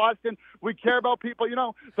here in Boston. We care about people.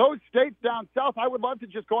 Those states down south, I would love to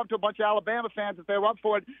just go up to a bunch of Alabama fans if they were up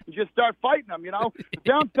for it and just start fighting them,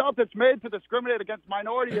 Down south, it's made to discriminate against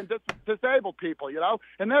minority and disabled people,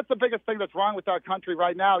 And that's the biggest thing that's wrong with our country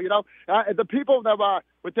right now, The people that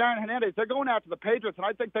with Darren Hernandez, they're going after the Patriots, and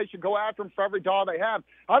I think think they should go after him for every dollar they have.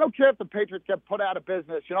 I don't care if the Patriots get put out of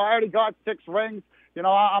business. I already got 6 rings.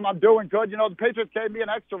 I'm doing good. The Patriots gave me an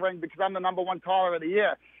extra ring because I'm the number 1 caller of the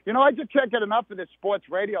year. I just can't get enough of this sports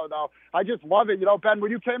radio, though. I just love it. Ben,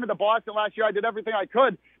 when you came into Boston last year, I did everything I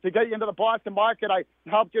could to get you into the Boston market. I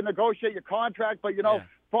helped you negotiate your contract, but,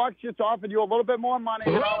 Fox just offered you a little bit more money,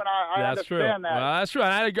 and I understand that. Well, that's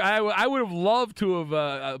right. I would have loved to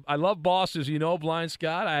have. I love Boston, as you know, Blind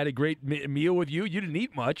Scott. I had a great meal with you. You didn't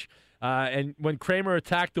eat much. And when Kramer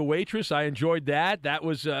attacked the waitress, I enjoyed that. That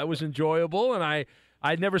was enjoyable, and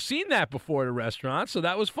I'd never seen that before at a restaurant, so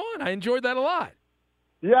that was fun. I enjoyed that a lot.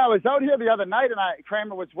 Yeah, I was out here the other night, and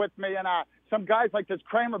Kramer was with me, and some guy's like, does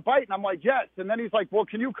Kramer bite? And I'm like, yes. And then he's like, well,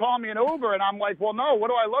 can you call me an Uber? And I'm like, well, no, what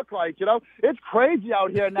do I look like? It's crazy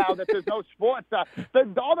out here now that there's no sports. All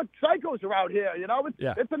the psychos are out here,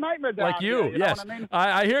 It's a nightmare down like you, here, yes. What I mean?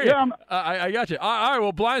 I hear you. Yeah, I got you. All right,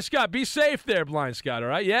 well, Blind Scott, be safe there, Blind Scott, all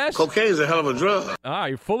right? Yes? Cocaine's a hell of a drug.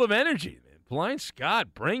 You're full of energy, man. Blind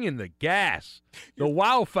Scott bringing the gas, the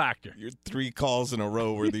wow factor. Your 3 calls in a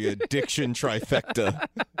row were the addiction trifecta.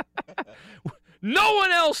 No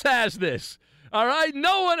one else has this. All right?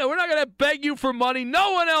 No one. We're not going to beg you for money.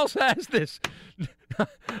 No one else has this. All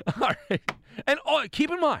right. And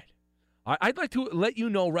keep in mind, I'd like to let you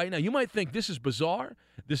know right now, you might think this is bizarre,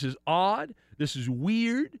 this is odd, this is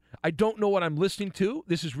weird, I don't know what I'm listening to,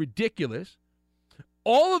 this is ridiculous.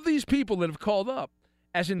 All of these people that have called up,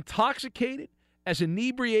 as intoxicated, as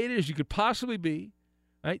inebriated as you could possibly be,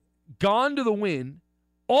 right? Gone to the wind,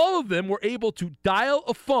 all of them were able to dial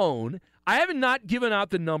a phone. I haven't not given out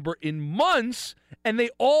the number in months, and they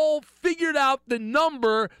all figured out the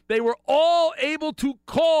number. They were all able to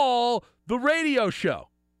call the radio show.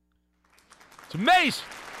 It's amazing.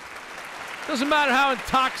 Doesn't matter how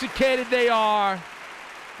intoxicated they are.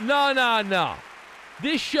 No.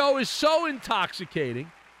 This show is so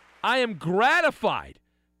intoxicating. I am gratified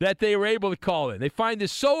that they were able to call in. They find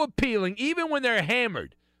this so appealing. Even when they're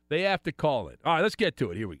hammered, they have to call in. All right, let's get to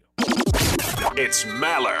it. Here we go. It's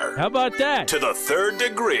Maller. How about that? To the 3rd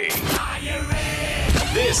degree.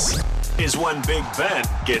 This is when Big Ben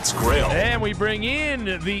gets grilled. And we bring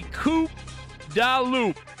in the Coupe da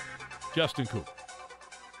Loop, Justin Coop.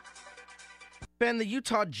 Ben, the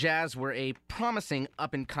Utah Jazz were a promising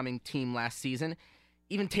up-and-coming team last season,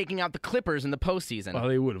 even taking out the Clippers in the postseason. Well,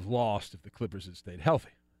 they would have lost if the Clippers had stayed healthy.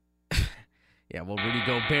 Yeah, well, Rudy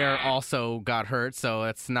Gobert also got hurt, so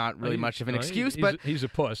that's not really much of an excuse. But he's a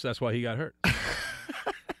puss. That's why he got hurt.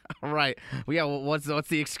 Right. Well, yeah. Well, what's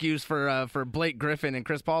the excuse for Blake Griffin and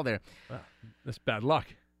Chris Paul there? Well, that's bad luck.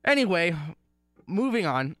 Anyway, moving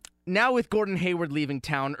on. Now with Gordon Hayward leaving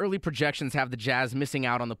town, early projections have the Jazz missing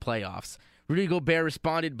out on the playoffs. Rudy Gobert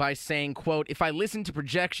responded by saying, quote, "If I listened to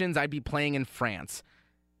projections, I'd be playing in France."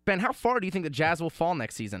 Ben, how far do you think the Jazz will fall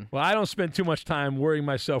next season? Well, I don't spend too much time worrying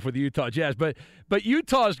myself with the Utah Jazz, but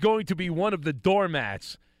Utah is going to be one of the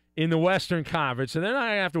doormats in the Western Conference, and they're not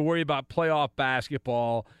going to have to worry about playoff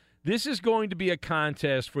basketball. This is going to be a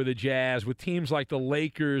contest for the Jazz with teams like the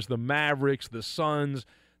Lakers, the Mavericks, the Suns,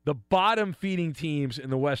 the bottom-feeding teams in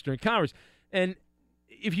the Western Conference. And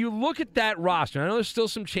if you look at that roster, I know there's still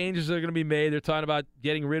some changes that are going to be made. They're talking about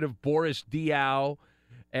getting rid of Boris Diaw,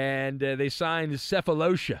 and they signed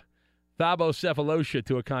Thabo Sefolosha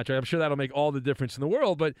to a contract. I'm sure that'll make all the difference in the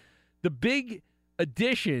world. But the big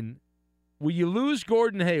addition, where you lose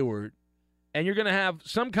Gordon Hayward, and you're going to have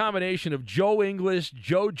some combination of Joe Ingles,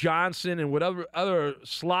 Joe Johnson, and whatever other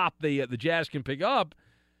slop the Jazz can pick up,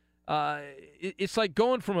 it's like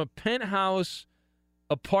going from a penthouse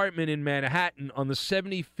apartment in Manhattan on the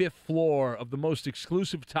 75th floor of the most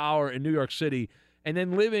exclusive tower in New York City and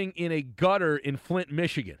then living in a gutter in Flint,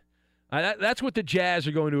 Michigan. That's what the Jazz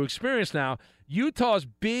are going to experience now. Utah's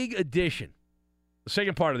big addition, the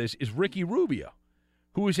second part of this, is Ricky Rubio,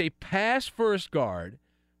 who is a pass-first guard,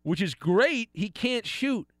 which is great. He can't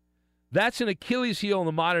shoot. That's an Achilles heel in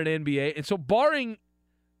the modern NBA. And so barring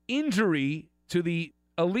injury to the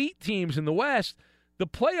elite teams in the West, the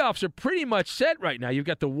playoffs are pretty much set right now. You've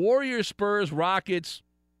got the Warriors, Spurs, Rockets,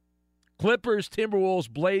 Clippers, Timberwolves,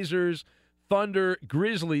 Blazers, Thunder,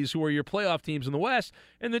 Grizzlies, who are your playoff teams in the West.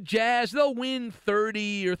 And the Jazz, they'll win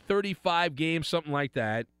 30 or 35 games, something like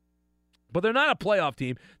that. But they're not a playoff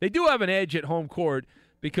team. They do have an edge at home court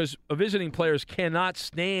because visiting players cannot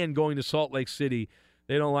stand going to Salt Lake City.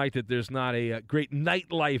 They don't like that there's not a great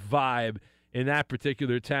nightlife vibe in that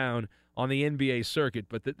particular town on the NBA circuit.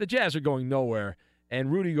 But the Jazz are going nowhere.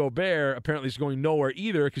 And Rudy Gobert apparently is going nowhere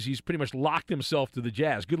either because he's pretty much locked himself to the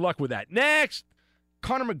Jazz. Good luck with that. Next!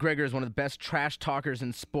 Conor McGregor is one of the best trash talkers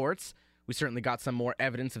in sports. We certainly got some more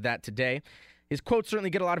evidence of that today. His quotes certainly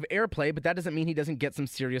get a lot of airplay, but that doesn't mean he doesn't get some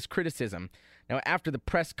serious criticism. Now, after the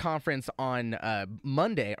press conference on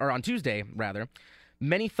Tuesday,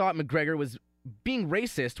 many thought McGregor was being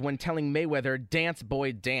racist when telling Mayweather, "Dance,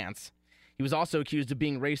 boy, dance." He was also accused of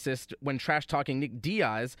being racist when trash-talking Nick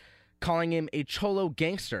Diaz, calling him a cholo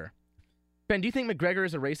gangster. Ben, do you think McGregor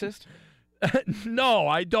is a racist? No,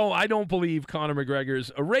 I don't. I don't believe Conor McGregor's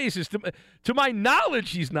a racist. To my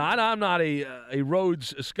knowledge, he's not. I'm not a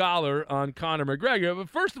Rhodes Scholar on Conor McGregor. But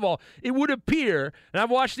first of all, it would appear, and I've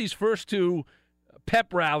watched these first two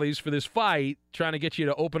pep rallies for this fight, trying to get you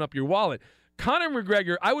to open up your wallet. Conor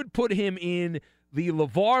McGregor, I would put him in the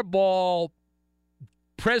LeVar Ball,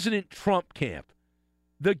 President Trump camp.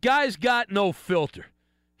 The guy's got no filter.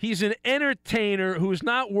 He's an entertainer who's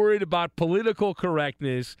not worried about political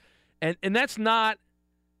correctness. And that's not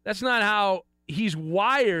how he's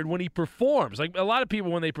wired when he performs. Like a lot of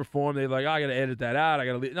people when they perform, they're like, oh, I got to edit that out. I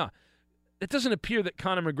got to leave. No, it doesn't appear that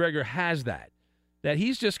Conor McGregor has that. That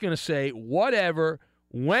he's just going to say whatever,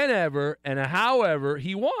 whenever, and however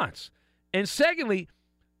he wants. And secondly,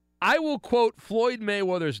 I will quote Floyd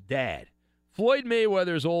Mayweather's dad, Floyd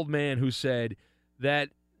Mayweather's old man, who said that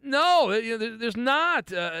no, there's not.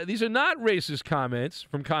 These are not racist comments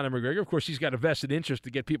from Conor McGregor. Of course, he's got a vested interest to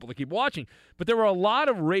get people to keep watching. But there are a lot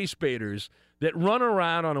of race baiters that run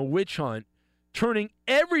around on a witch hunt, turning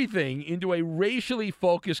everything into a racially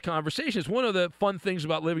focused conversation. It's one of the fun things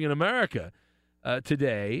about living in America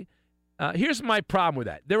today. Here's my problem with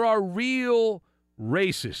that. There are real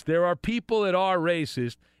racists. There are people that are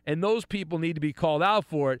racist, and those people need to be called out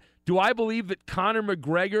for it. Do I believe that Conor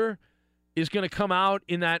McGregor is going to come out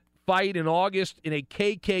in that fight in August in a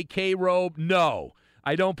KKK robe? No,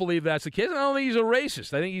 I don't believe that's the case. I don't think he's a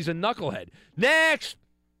racist. I think he's a knucklehead. Next!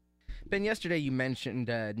 Ben, yesterday you mentioned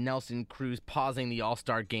Nelson Cruz pausing the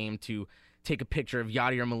All-Star game to take a picture of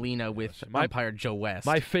Yadier Molina with umpire Joe West.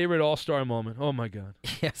 My favorite All-Star moment. Oh, my God.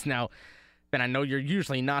 Yes, now, Ben, I know you're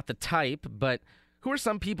usually not the type, but who are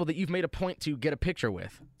some people that you've made a point to get a picture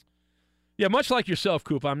with? Yeah, much like yourself,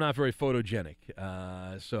 Coop, I'm not very photogenic,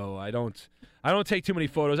 so I don't take too many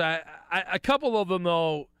photos. A couple of them,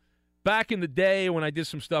 though, back in the day when I did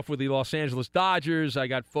some stuff with the Los Angeles Dodgers, I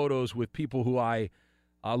got photos with people who I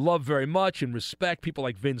love very much and respect, people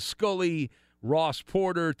like Vin Scully, Ross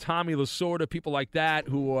Porter, Tommy Lasorda, people like that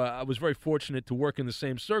who I was very fortunate to work in the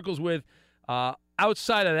same circles with.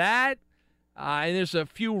 Outside of that, and there's a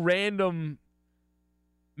few random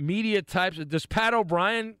media types. Does Pat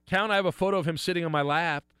O'Brien count? I have a photo of him sitting on my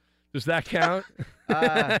lap. Does that count?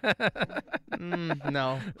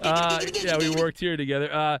 No. Yeah, we worked here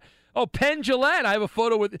together. Penn Jillette. I have a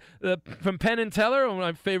photo with from Penn and Teller,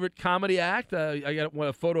 my favorite comedy act. I got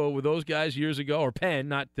a photo with those guys years ago, or Penn,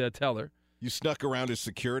 not Teller. You snuck around his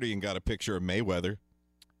security and got a picture of Mayweather.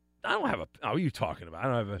 I don't have a. Oh, what are you talking about? I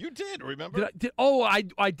don't have a. You did, remember?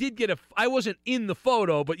 I did get a. I wasn't in the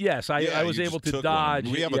photo, but yes, I was able to dodge.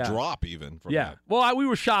 We have a drop even from that. Well, we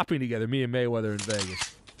were shopping together, me and Mayweather in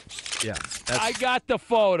Vegas. Yeah, I got the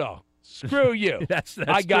photo. Screw you. that's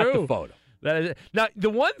I got true. The photo. That is it. Now,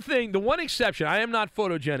 the one exception. I am not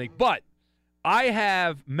photogenic, but I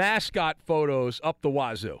have mascot photos up the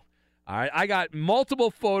wazoo. All right, I got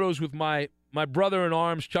multiple photos with my brother in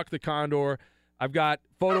arms, Chuck the Condor. I've got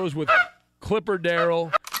photos with Clipper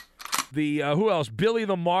Darrell, who else? Billy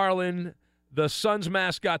the Marlin, the Suns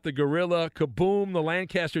mascot, the Gorilla, Kaboom, the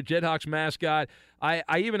Lancaster Jethawks mascot. I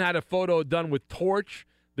even had a photo done with Torch,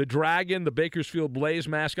 the Dragon, the Bakersfield Blaze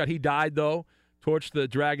mascot. He died, though. Torch the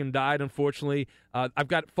Dragon died, unfortunately. I've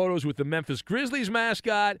got photos with the Memphis Grizzlies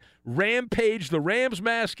mascot, Rampage, the Rams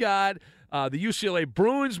mascot, the UCLA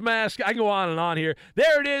Bruins mascot. I can go on and on here.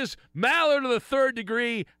 There it is, Maller to the third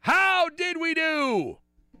degree. How did we do?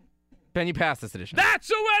 Ben, you passed this edition. That's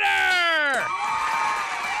a winner!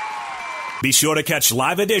 Be sure to catch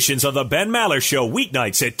live editions of the Ben Maller Show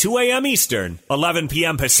weeknights at 2 a.m. Eastern, 11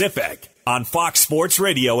 p.m. Pacific, on Fox Sports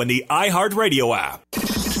Radio and the iHeartRadio app.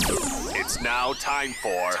 It's now time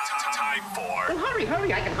for... Well,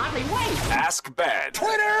 hurry, I can hardly wait. Ask Ben.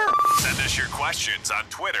 Twitter! Send us your questions on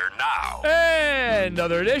Twitter now. And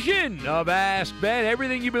another edition of Ask Ben.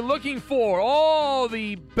 Everything you've been looking for. All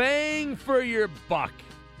the bang for your buck.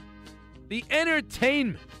 The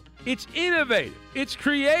entertainment. It's innovative. It's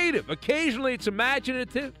creative. Occasionally it's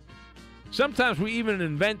imaginative. Sometimes we even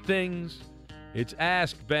invent things. It's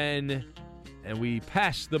Ask Ben. And we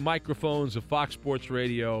pass the microphones of Fox Sports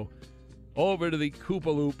Radio over to the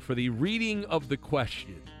Koopaloop for the reading of the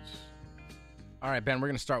questions. All right, Ben, we're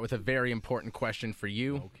going to start with a very important question for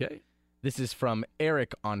you. Okay. This is from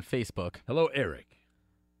Eric on Facebook. Hello, Eric.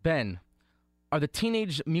 Ben, are the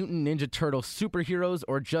Teenage Mutant Ninja Turtles superheroes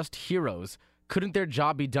or just heroes? couldn't their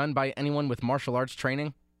job be done by anyone with martial arts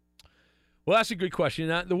training? Well, that's a good question.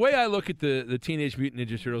 Now, the way I look at the Teenage Mutant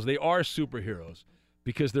Ninja Turtles, they are superheroes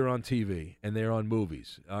because they're on TV and they're on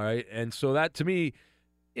movies, all right? And so that, to me,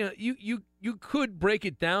 you could break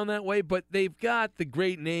it down that way, but they've got the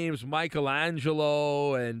great names,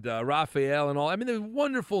 Michelangelo and Raphael and all. I mean, they're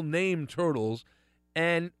wonderful named turtles.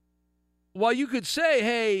 And while you could say,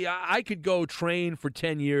 hey, I could go train for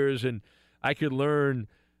 10 years and I could learn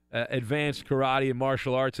advanced karate and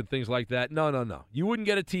martial arts and things like that. No. You wouldn't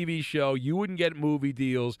get a TV show. You wouldn't get movie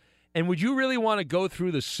deals. And would you really want to go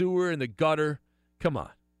through the sewer and the gutter? Come on.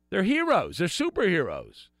 They're heroes. They're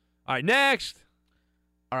superheroes. All right, next.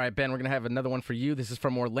 All right, Ben, we're going to have another one for you. This is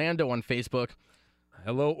from Orlando on Facebook.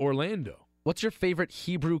 Hello, Orlando. What's your favorite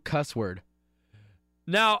Hebrew cuss word?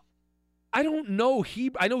 Now, I don't know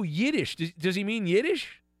Hebrew. I know Yiddish. Does he mean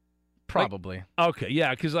Yiddish? Probably. Okay,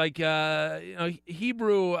 yeah, because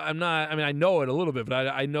Hebrew, I know it a little bit, but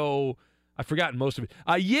I've forgotten most of it.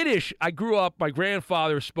 Yiddish, I grew up, my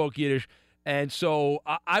grandfather spoke Yiddish, and so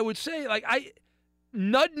I would say,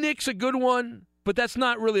 nudnik's a good one, but that's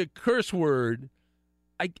not really a curse word.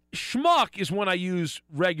 Schmuck is one I use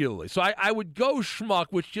regularly. So I would go schmuck,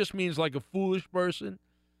 which just means like a foolish person.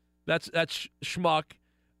 That's schmuck.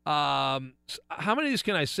 How many of these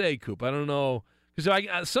can I say, Coop? I don't know.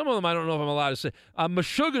 Because some of them I don't know if I'm allowed to say.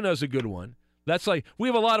 Meshuggah is a good one. That's like, we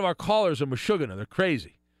have a lot of our callers are Meshuggah. They're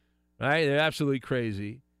crazy. Right? They're absolutely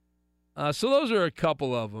crazy. So those are a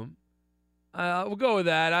couple of them. We'll go with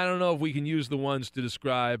that. I don't know if we can use the ones to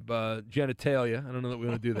describe genitalia. I don't know that we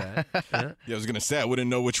want to do that. Yeah, I was going to say, I wouldn't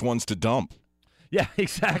know which ones to dump. Yeah,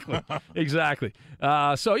 exactly. Exactly.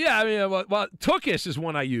 So, yeah, I mean, well, tukis is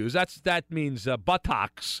one I use. That means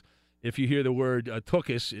buttocks. If you hear the word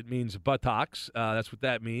tukis, it means buttocks. That's what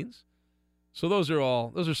that means. So those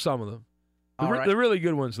are some of them. The really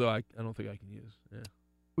good ones, though, I don't think I can use. Yeah.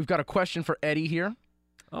 We've got a question for Eddie here.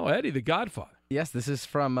 Oh, Eddie, the Godfather. Yes, this is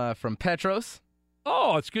from Petros.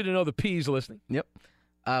 Oh, it's good to know the P's listening. Yep.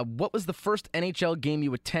 What was the first NHL game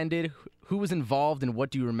you attended? Who was involved, and what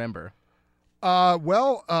do you remember?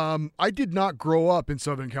 I did not grow up in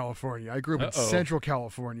Southern California. I grew up in Central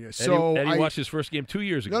California. So Eddie watched his first game 2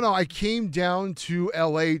 years ago. No, I came down to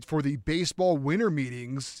L.A. for the baseball winter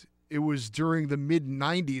meetings. It was during the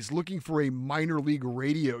mid-'90s, looking for a minor league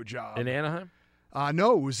radio job. In Anaheim?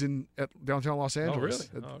 No, it was in downtown Los Angeles.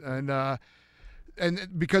 Oh, really? Okay.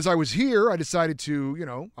 And because I was here, I decided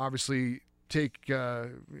to, obviously take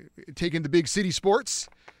in the big city sports.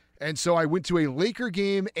 And so I went to a Laker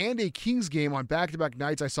game and a Kings game on back-to-back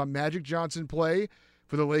nights. I saw Magic Johnson play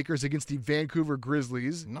for the Lakers against the Vancouver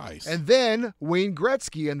Grizzlies. Nice. And then Wayne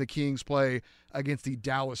Gretzky and the Kings play against the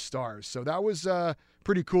Dallas Stars. So that was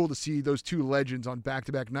pretty cool to see those two legends on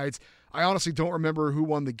back-to-back nights. I honestly don't remember who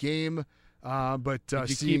won the game. But did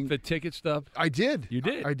you keep the ticket stub? I did. You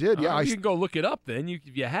did? I did, yeah. You can go look it up then.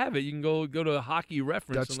 If you have it, you can go to a hockey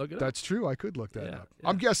reference and look it up. That's true. I could look that up. Yeah.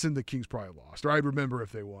 I'm guessing the Kings probably lost, or I remember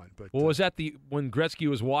if they won. But was that when Gretzky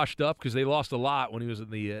was washed up? Because they lost a lot when he was at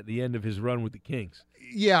the end of his run with the Kings.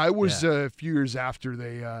 Yeah, it was a few years after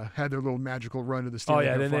they had their little magical run to the Stanley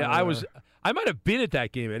Cup final. I might have been at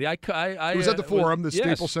that game, Eddie. It was at the Forum. The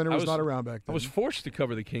Staples Center was not around back then. I was forced to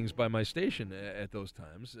cover the Kings by my station at those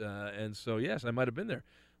times. And so, yes, I might have been there.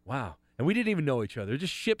 Wow. And we didn't even know each other.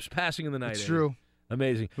 Just ships passing in the night. It's true.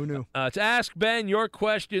 Amazing. Who knew? To Ask Ben, your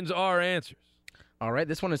questions are answers. All right,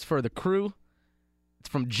 this one is for the crew. It's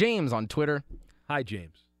from James on Twitter. Hi,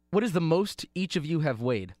 James. What is the most each of you have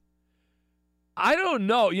weighed? I don't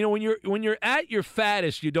know. When you're at your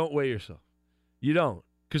fattest, you don't weigh yourself. You don't.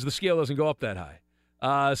 Because the scale doesn't go up that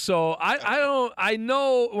high. So I don't. I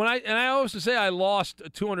know I always say I lost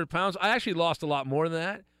 200 pounds. I actually lost a lot more than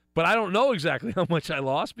that, but I don't know exactly how much I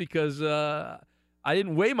lost because I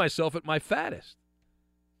didn't weigh myself at my fattest.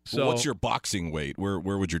 So what's your boxing weight? Where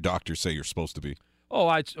would your doctor say you're supposed to be? Oh,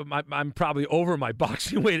 I'm probably over my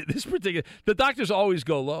boxing weight at this particular. The doctors always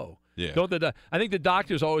go low. Yeah. I think the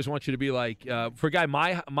doctors always want you to be like for a guy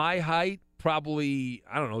my height. Probably,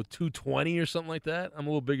 I don't know, 220 or something like that. I'm a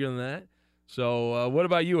little bigger than that. So what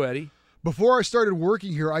about you, Eddie? Before I started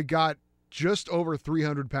working here, I got just over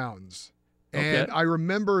 300 pounds. Okay. And I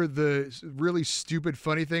remember the really stupid,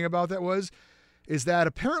 funny thing about that is that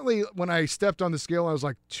apparently when I stepped on the scale, I was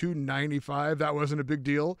like 295. That wasn't a big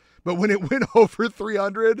deal. But when it went over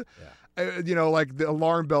 300, like the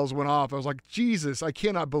alarm bells went off. I was like, Jesus, I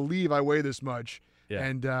cannot believe I weigh this much. Yeah.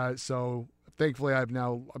 And so thankfully I've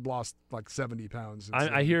lost like 70 pounds.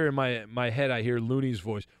 I hear in my head, I hear Looney's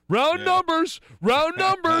voice. Round numbers,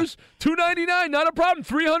 $2.99, not a problem.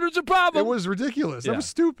 300's a problem. It was ridiculous. That was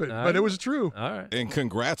stupid, but it was true. All right. And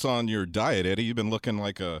congrats on your diet, Eddie. You've been looking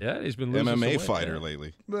like a he's been losing MMA some weight, fighter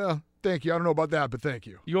lately. Well, thank you. I don't know about that, but thank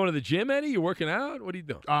you. You going to the gym, Eddie? You working out? What are you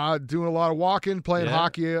doing? Doing a lot of walking, playing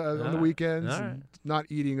hockey on the weekends, All right. and not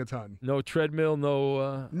eating a ton. No treadmill,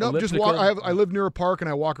 no. No, just walk. I live near a park, and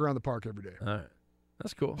I walk around the park every day. All right,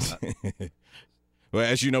 that's cool. Well,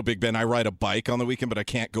 as you know, Big Ben, I ride a bike on the weekend, but I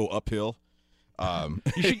can't go uphill.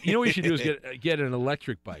 You know what you should do is get an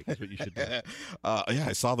electric bike. That's what you should do. Yeah,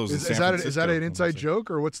 I saw those. Is that an inside joke,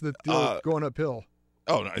 or what's the deal going uphill?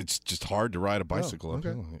 Oh, no, it's just hard to ride a bicycle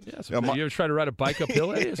uphill. Yeah, you ever try to ride a bike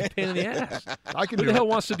uphill? It's a pain in the ass. I can. Who the hell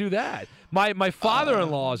wants to do that? My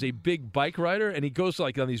father-in-law is a big bike rider, and he goes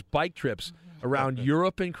like on these bike trips around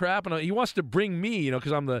Europe and crap, and he wants to bring me,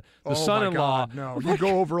 because I'm the son-in-law. My God, no, you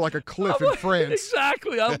go over like a cliff in France.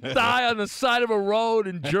 Exactly, I'll die on the side of a road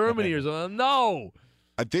in Germany or something. No.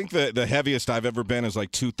 I think the heaviest I've ever been is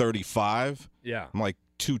like 235. Yeah. I'm like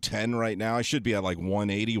 210 right now. I should be at like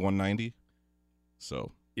 180, 190.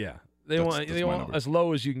 So yeah, they want as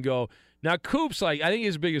low as you can go. Now Coop's I think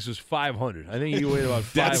his biggest was 500. I think he weighed about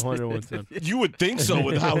 500 one time. You would think so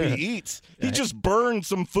with how he eats. He just burned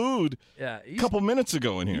some food a couple minutes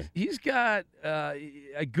ago in here. He's got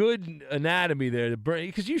a good anatomy there to burn,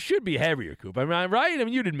 because you should be heavier, Coop. I mean, right? I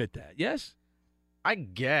mean, you'd admit that, yes? I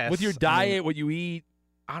guess. With your diet, what you eat.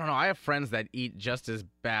 I don't know. I have friends that eat just as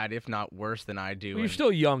bad, if not worse, than I do. Well, you're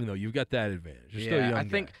still young, though. You've got that advantage. You're still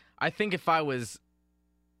young. I think if I was,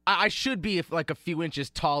 I should be like a few inches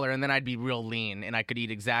taller, and then I'd be real lean, and I could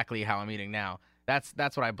eat exactly how I'm eating now. That's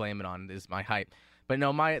what I blame it on, is my height. But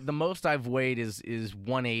no, the most I've weighed is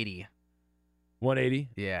 180. 180?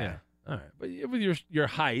 Yeah. All right. But with your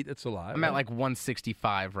height, that's a lot. I'm at like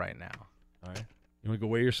 165 right now. All right. You want to go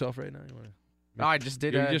weigh yourself right now? No, I just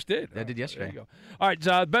did. You just did. I did yesterday. There you go. All right,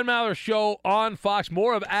 Ben Maller Show on Fox.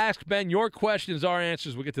 More of Ask Ben. Your questions, our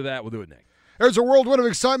answers. We'll get to that. We'll do it next. There's a whirlwind of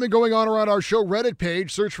excitement going on around our show Reddit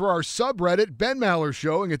page. Search for our subreddit, Ben Maller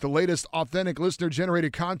Show, and get the latest authentic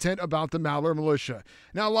listener-generated content about the Maller Militia.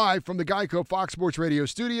 Now live from the Geico Fox Sports Radio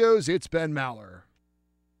studios, it's Ben Maller.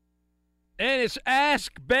 And it's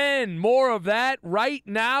Ask Ben. More of that right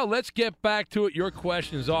now. Let's get back to it. Your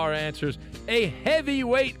questions, our answers. A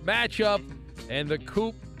heavyweight matchup. And the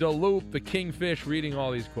Coupe de Loop, the Kingfish, reading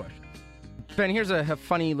all these questions. Ben, here's a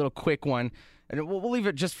funny little quick one. And we'll leave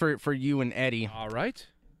it just for you and Eddie. All right.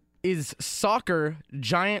 Is soccer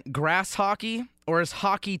giant grass hockey, or is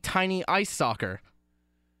hockey tiny ice soccer?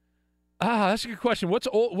 That's a good question.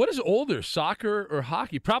 What is older, soccer or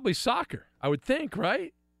hockey? Probably soccer, I would think,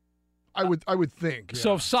 right? I would think. Yeah.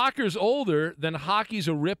 So if soccer's older, then hockey's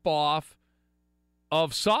a ripoff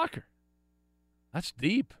of soccer. That's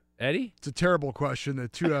deep. Eddie? It's a terrible question. The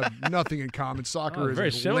two have nothing in common. Soccer is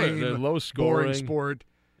very similar. lame, They're low boring scoring sport.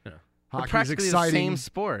 Yeah. Hockey is exciting. The same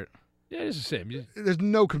sport. Yeah, it's the same. There's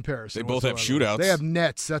no comparison. They both have shootouts. They have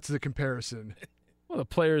nets. That's the comparison. Well, the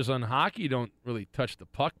players on hockey don't really touch the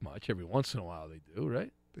puck much. Every once in a while they do,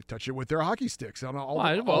 right? They touch it with their hockey sticks all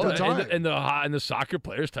the time. And the soccer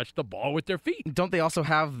players touch the ball with their feet. Don't they also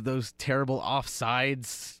have those terrible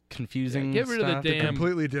offsides, confusing Get rid of the damn...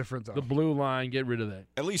 completely different, though. The blue line, get rid of that.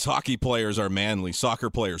 At least hockey players are manly. Soccer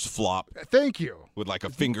players flop. Thank you. With like a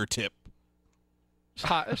fingertip.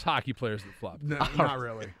 There's hockey players that flop. No, not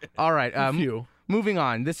really. All right. Few. Moving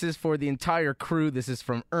on. This is for the entire crew. This is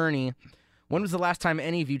from Ernie. When was the last time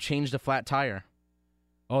any of you changed a flat tire?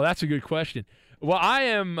 Oh, that's a good question. Well, I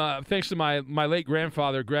am, thanks to my late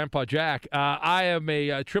grandfather, Grandpa Jack, I am a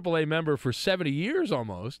AAA member for 70 years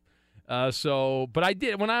almost. But I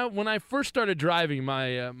did when I first started driving.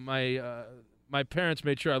 My parents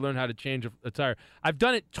made sure I learned how to change a tire. I've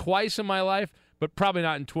done it twice in my life, but probably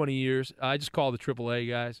not in 20 years. I just call the AAA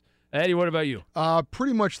guys. Eddie, what about you?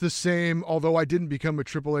 Pretty much the same. Although I didn't become a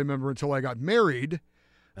AAA member until I got married.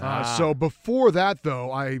 So before that,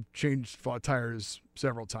 though, I changed flat tires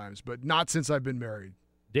several times, but not since I've been married.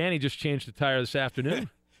 Danny just changed the tire this afternoon.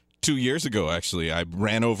 2 years ago, actually, I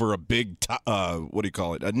ran over a big,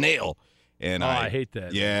 a nail. And I hate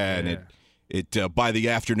that. Yeah, and it by the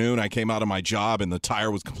afternoon, I came out of my job, and the tire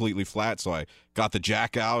was completely flat, so I got the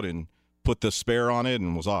jack out and put the spare on it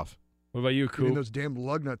and was off. What about you, Coop? Putting those damn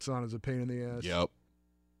lug nuts on is a pain in the ass. Yep.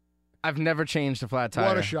 I've never changed a flat tire.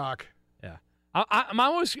 What a shock. Yeah. I'm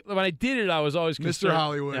always, when I did it, I was always concerned. Mr.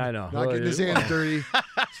 Hollywood. Yeah, I know. Not getting his hands dirty.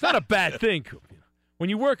 It's not a bad thing, Coop. When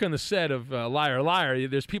you work on the set of Liar, Liar,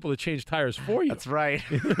 there's people that change tires for you. That's right.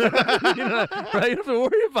 Right? You don't have to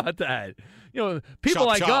worry about that. people Chop,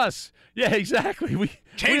 like chop. us. Yeah, exactly. We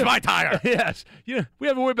Change my tire. Yes. We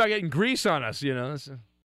have to worry about getting grease on us,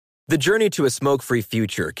 The journey to a smoke-free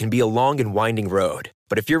future can be a long and winding road.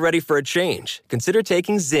 But if you're ready for a change, consider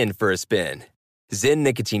taking Zyn for a spin. Zyn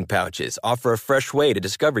nicotine pouches offer a fresh way to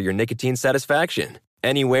discover your nicotine satisfaction.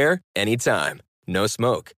 Anywhere, anytime. No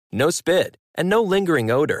smoke, no spit, and no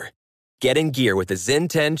lingering odor. Get in gear with the Zyn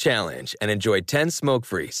 10 Challenge and enjoy 10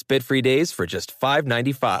 smoke-free, spit-free days for just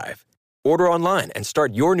 $5.95. Order online and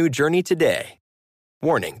start your new journey today.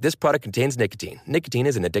 Warning, this product contains nicotine. Nicotine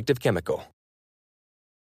is an addictive chemical.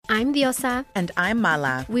 I'm Diosa. And I'm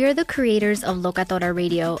Mala. We are the creators of Locatora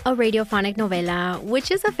Radio, a radiophonic novela, which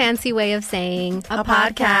is a fancy way of saying a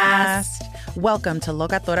podcast. Welcome to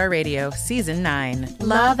Locatora Radio, Season 9.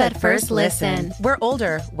 Love at first listen. We're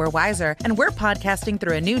older, we're wiser, and we're podcasting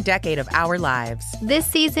through a new decade of our lives. This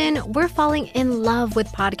season, we're falling in love with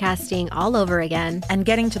podcasting all over again. And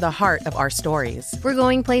getting to the heart of our stories. We're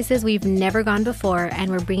going places we've never gone before,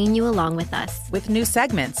 and we're bringing you along with us. With new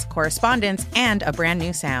segments, correspondence, and a brand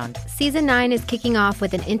new sound. Season 9 is kicking off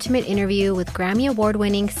with an intimate interview with Grammy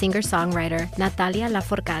Award-winning singer-songwriter Natalia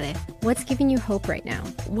Lafourcade. What's giving you hope right now?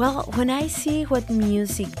 Well, when I see what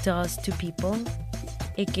music does to people,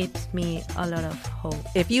 it gives me a lot of hope.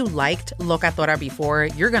 If you liked Locatora before,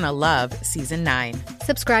 you're going to love Season 9.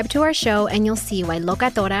 Subscribe to our show and you'll see why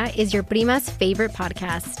Locatora is your prima's favorite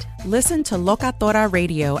podcast. Listen to Locatora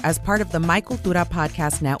Radio as part of the My Cultura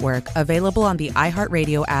Podcast Network, available on the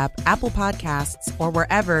iHeartRadio app, Apple Podcasts, or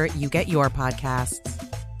wherever you get your podcasts.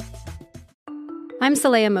 I'm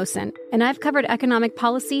Saleha Mohsen, and I've covered economic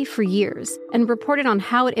policy for years and reported on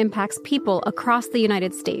how it impacts people across the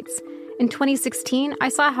United States. In 2016, I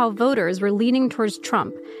saw how voters were leaning towards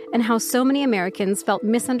Trump and how so many Americans felt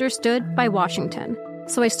misunderstood by Washington.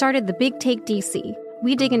 So I started The Big Take DC.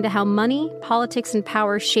 We dig into how money, politics, and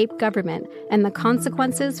power shape government and the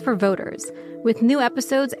consequences for voters. With new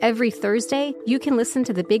episodes every Thursday, you can listen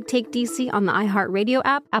to The Big Take DC on the iHeartRadio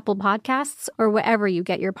app, Apple Podcasts, or wherever you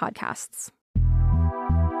get your podcasts.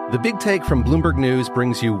 The Big Take from Bloomberg News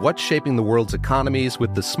brings you what's shaping the world's economies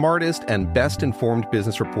with the smartest and best-informed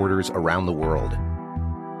business reporters around the world.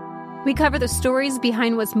 We cover the stories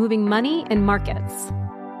behind what's moving money and markets.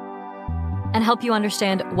 And help you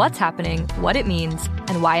understand what's happening, what it means,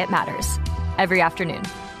 and why it matters. Every afternoon.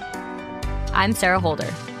 I'm Sarah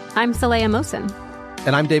Holder. I'm Saleha Mohsen.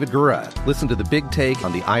 And I'm David Gura. Listen to The Big Take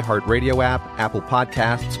on the iHeartRadio app, Apple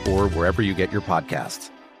Podcasts, or wherever you get your podcasts.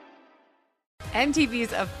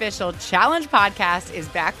 MTV's official Challenge podcast is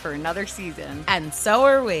back for another season. And so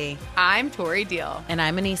are we. I'm Tori Deal. And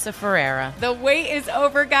I'm Anissa Ferreira. The wait is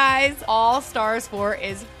over, guys. All Stars 4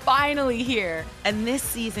 is finally here. And this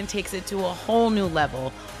season takes it to a whole new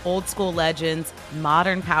level. Old school legends,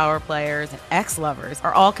 modern power players, and ex-lovers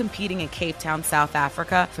are all competing in Cape Town, South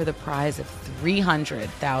Africa for the prize of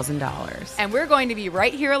 $300,000. And we're going to be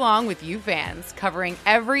right here along with you fans, covering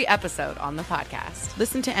every episode on the podcast.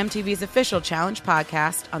 Listen to MTV's official Challenge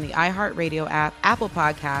podcast on the iHeartRadio app, Apple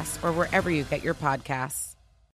Podcasts, or wherever you get your podcasts.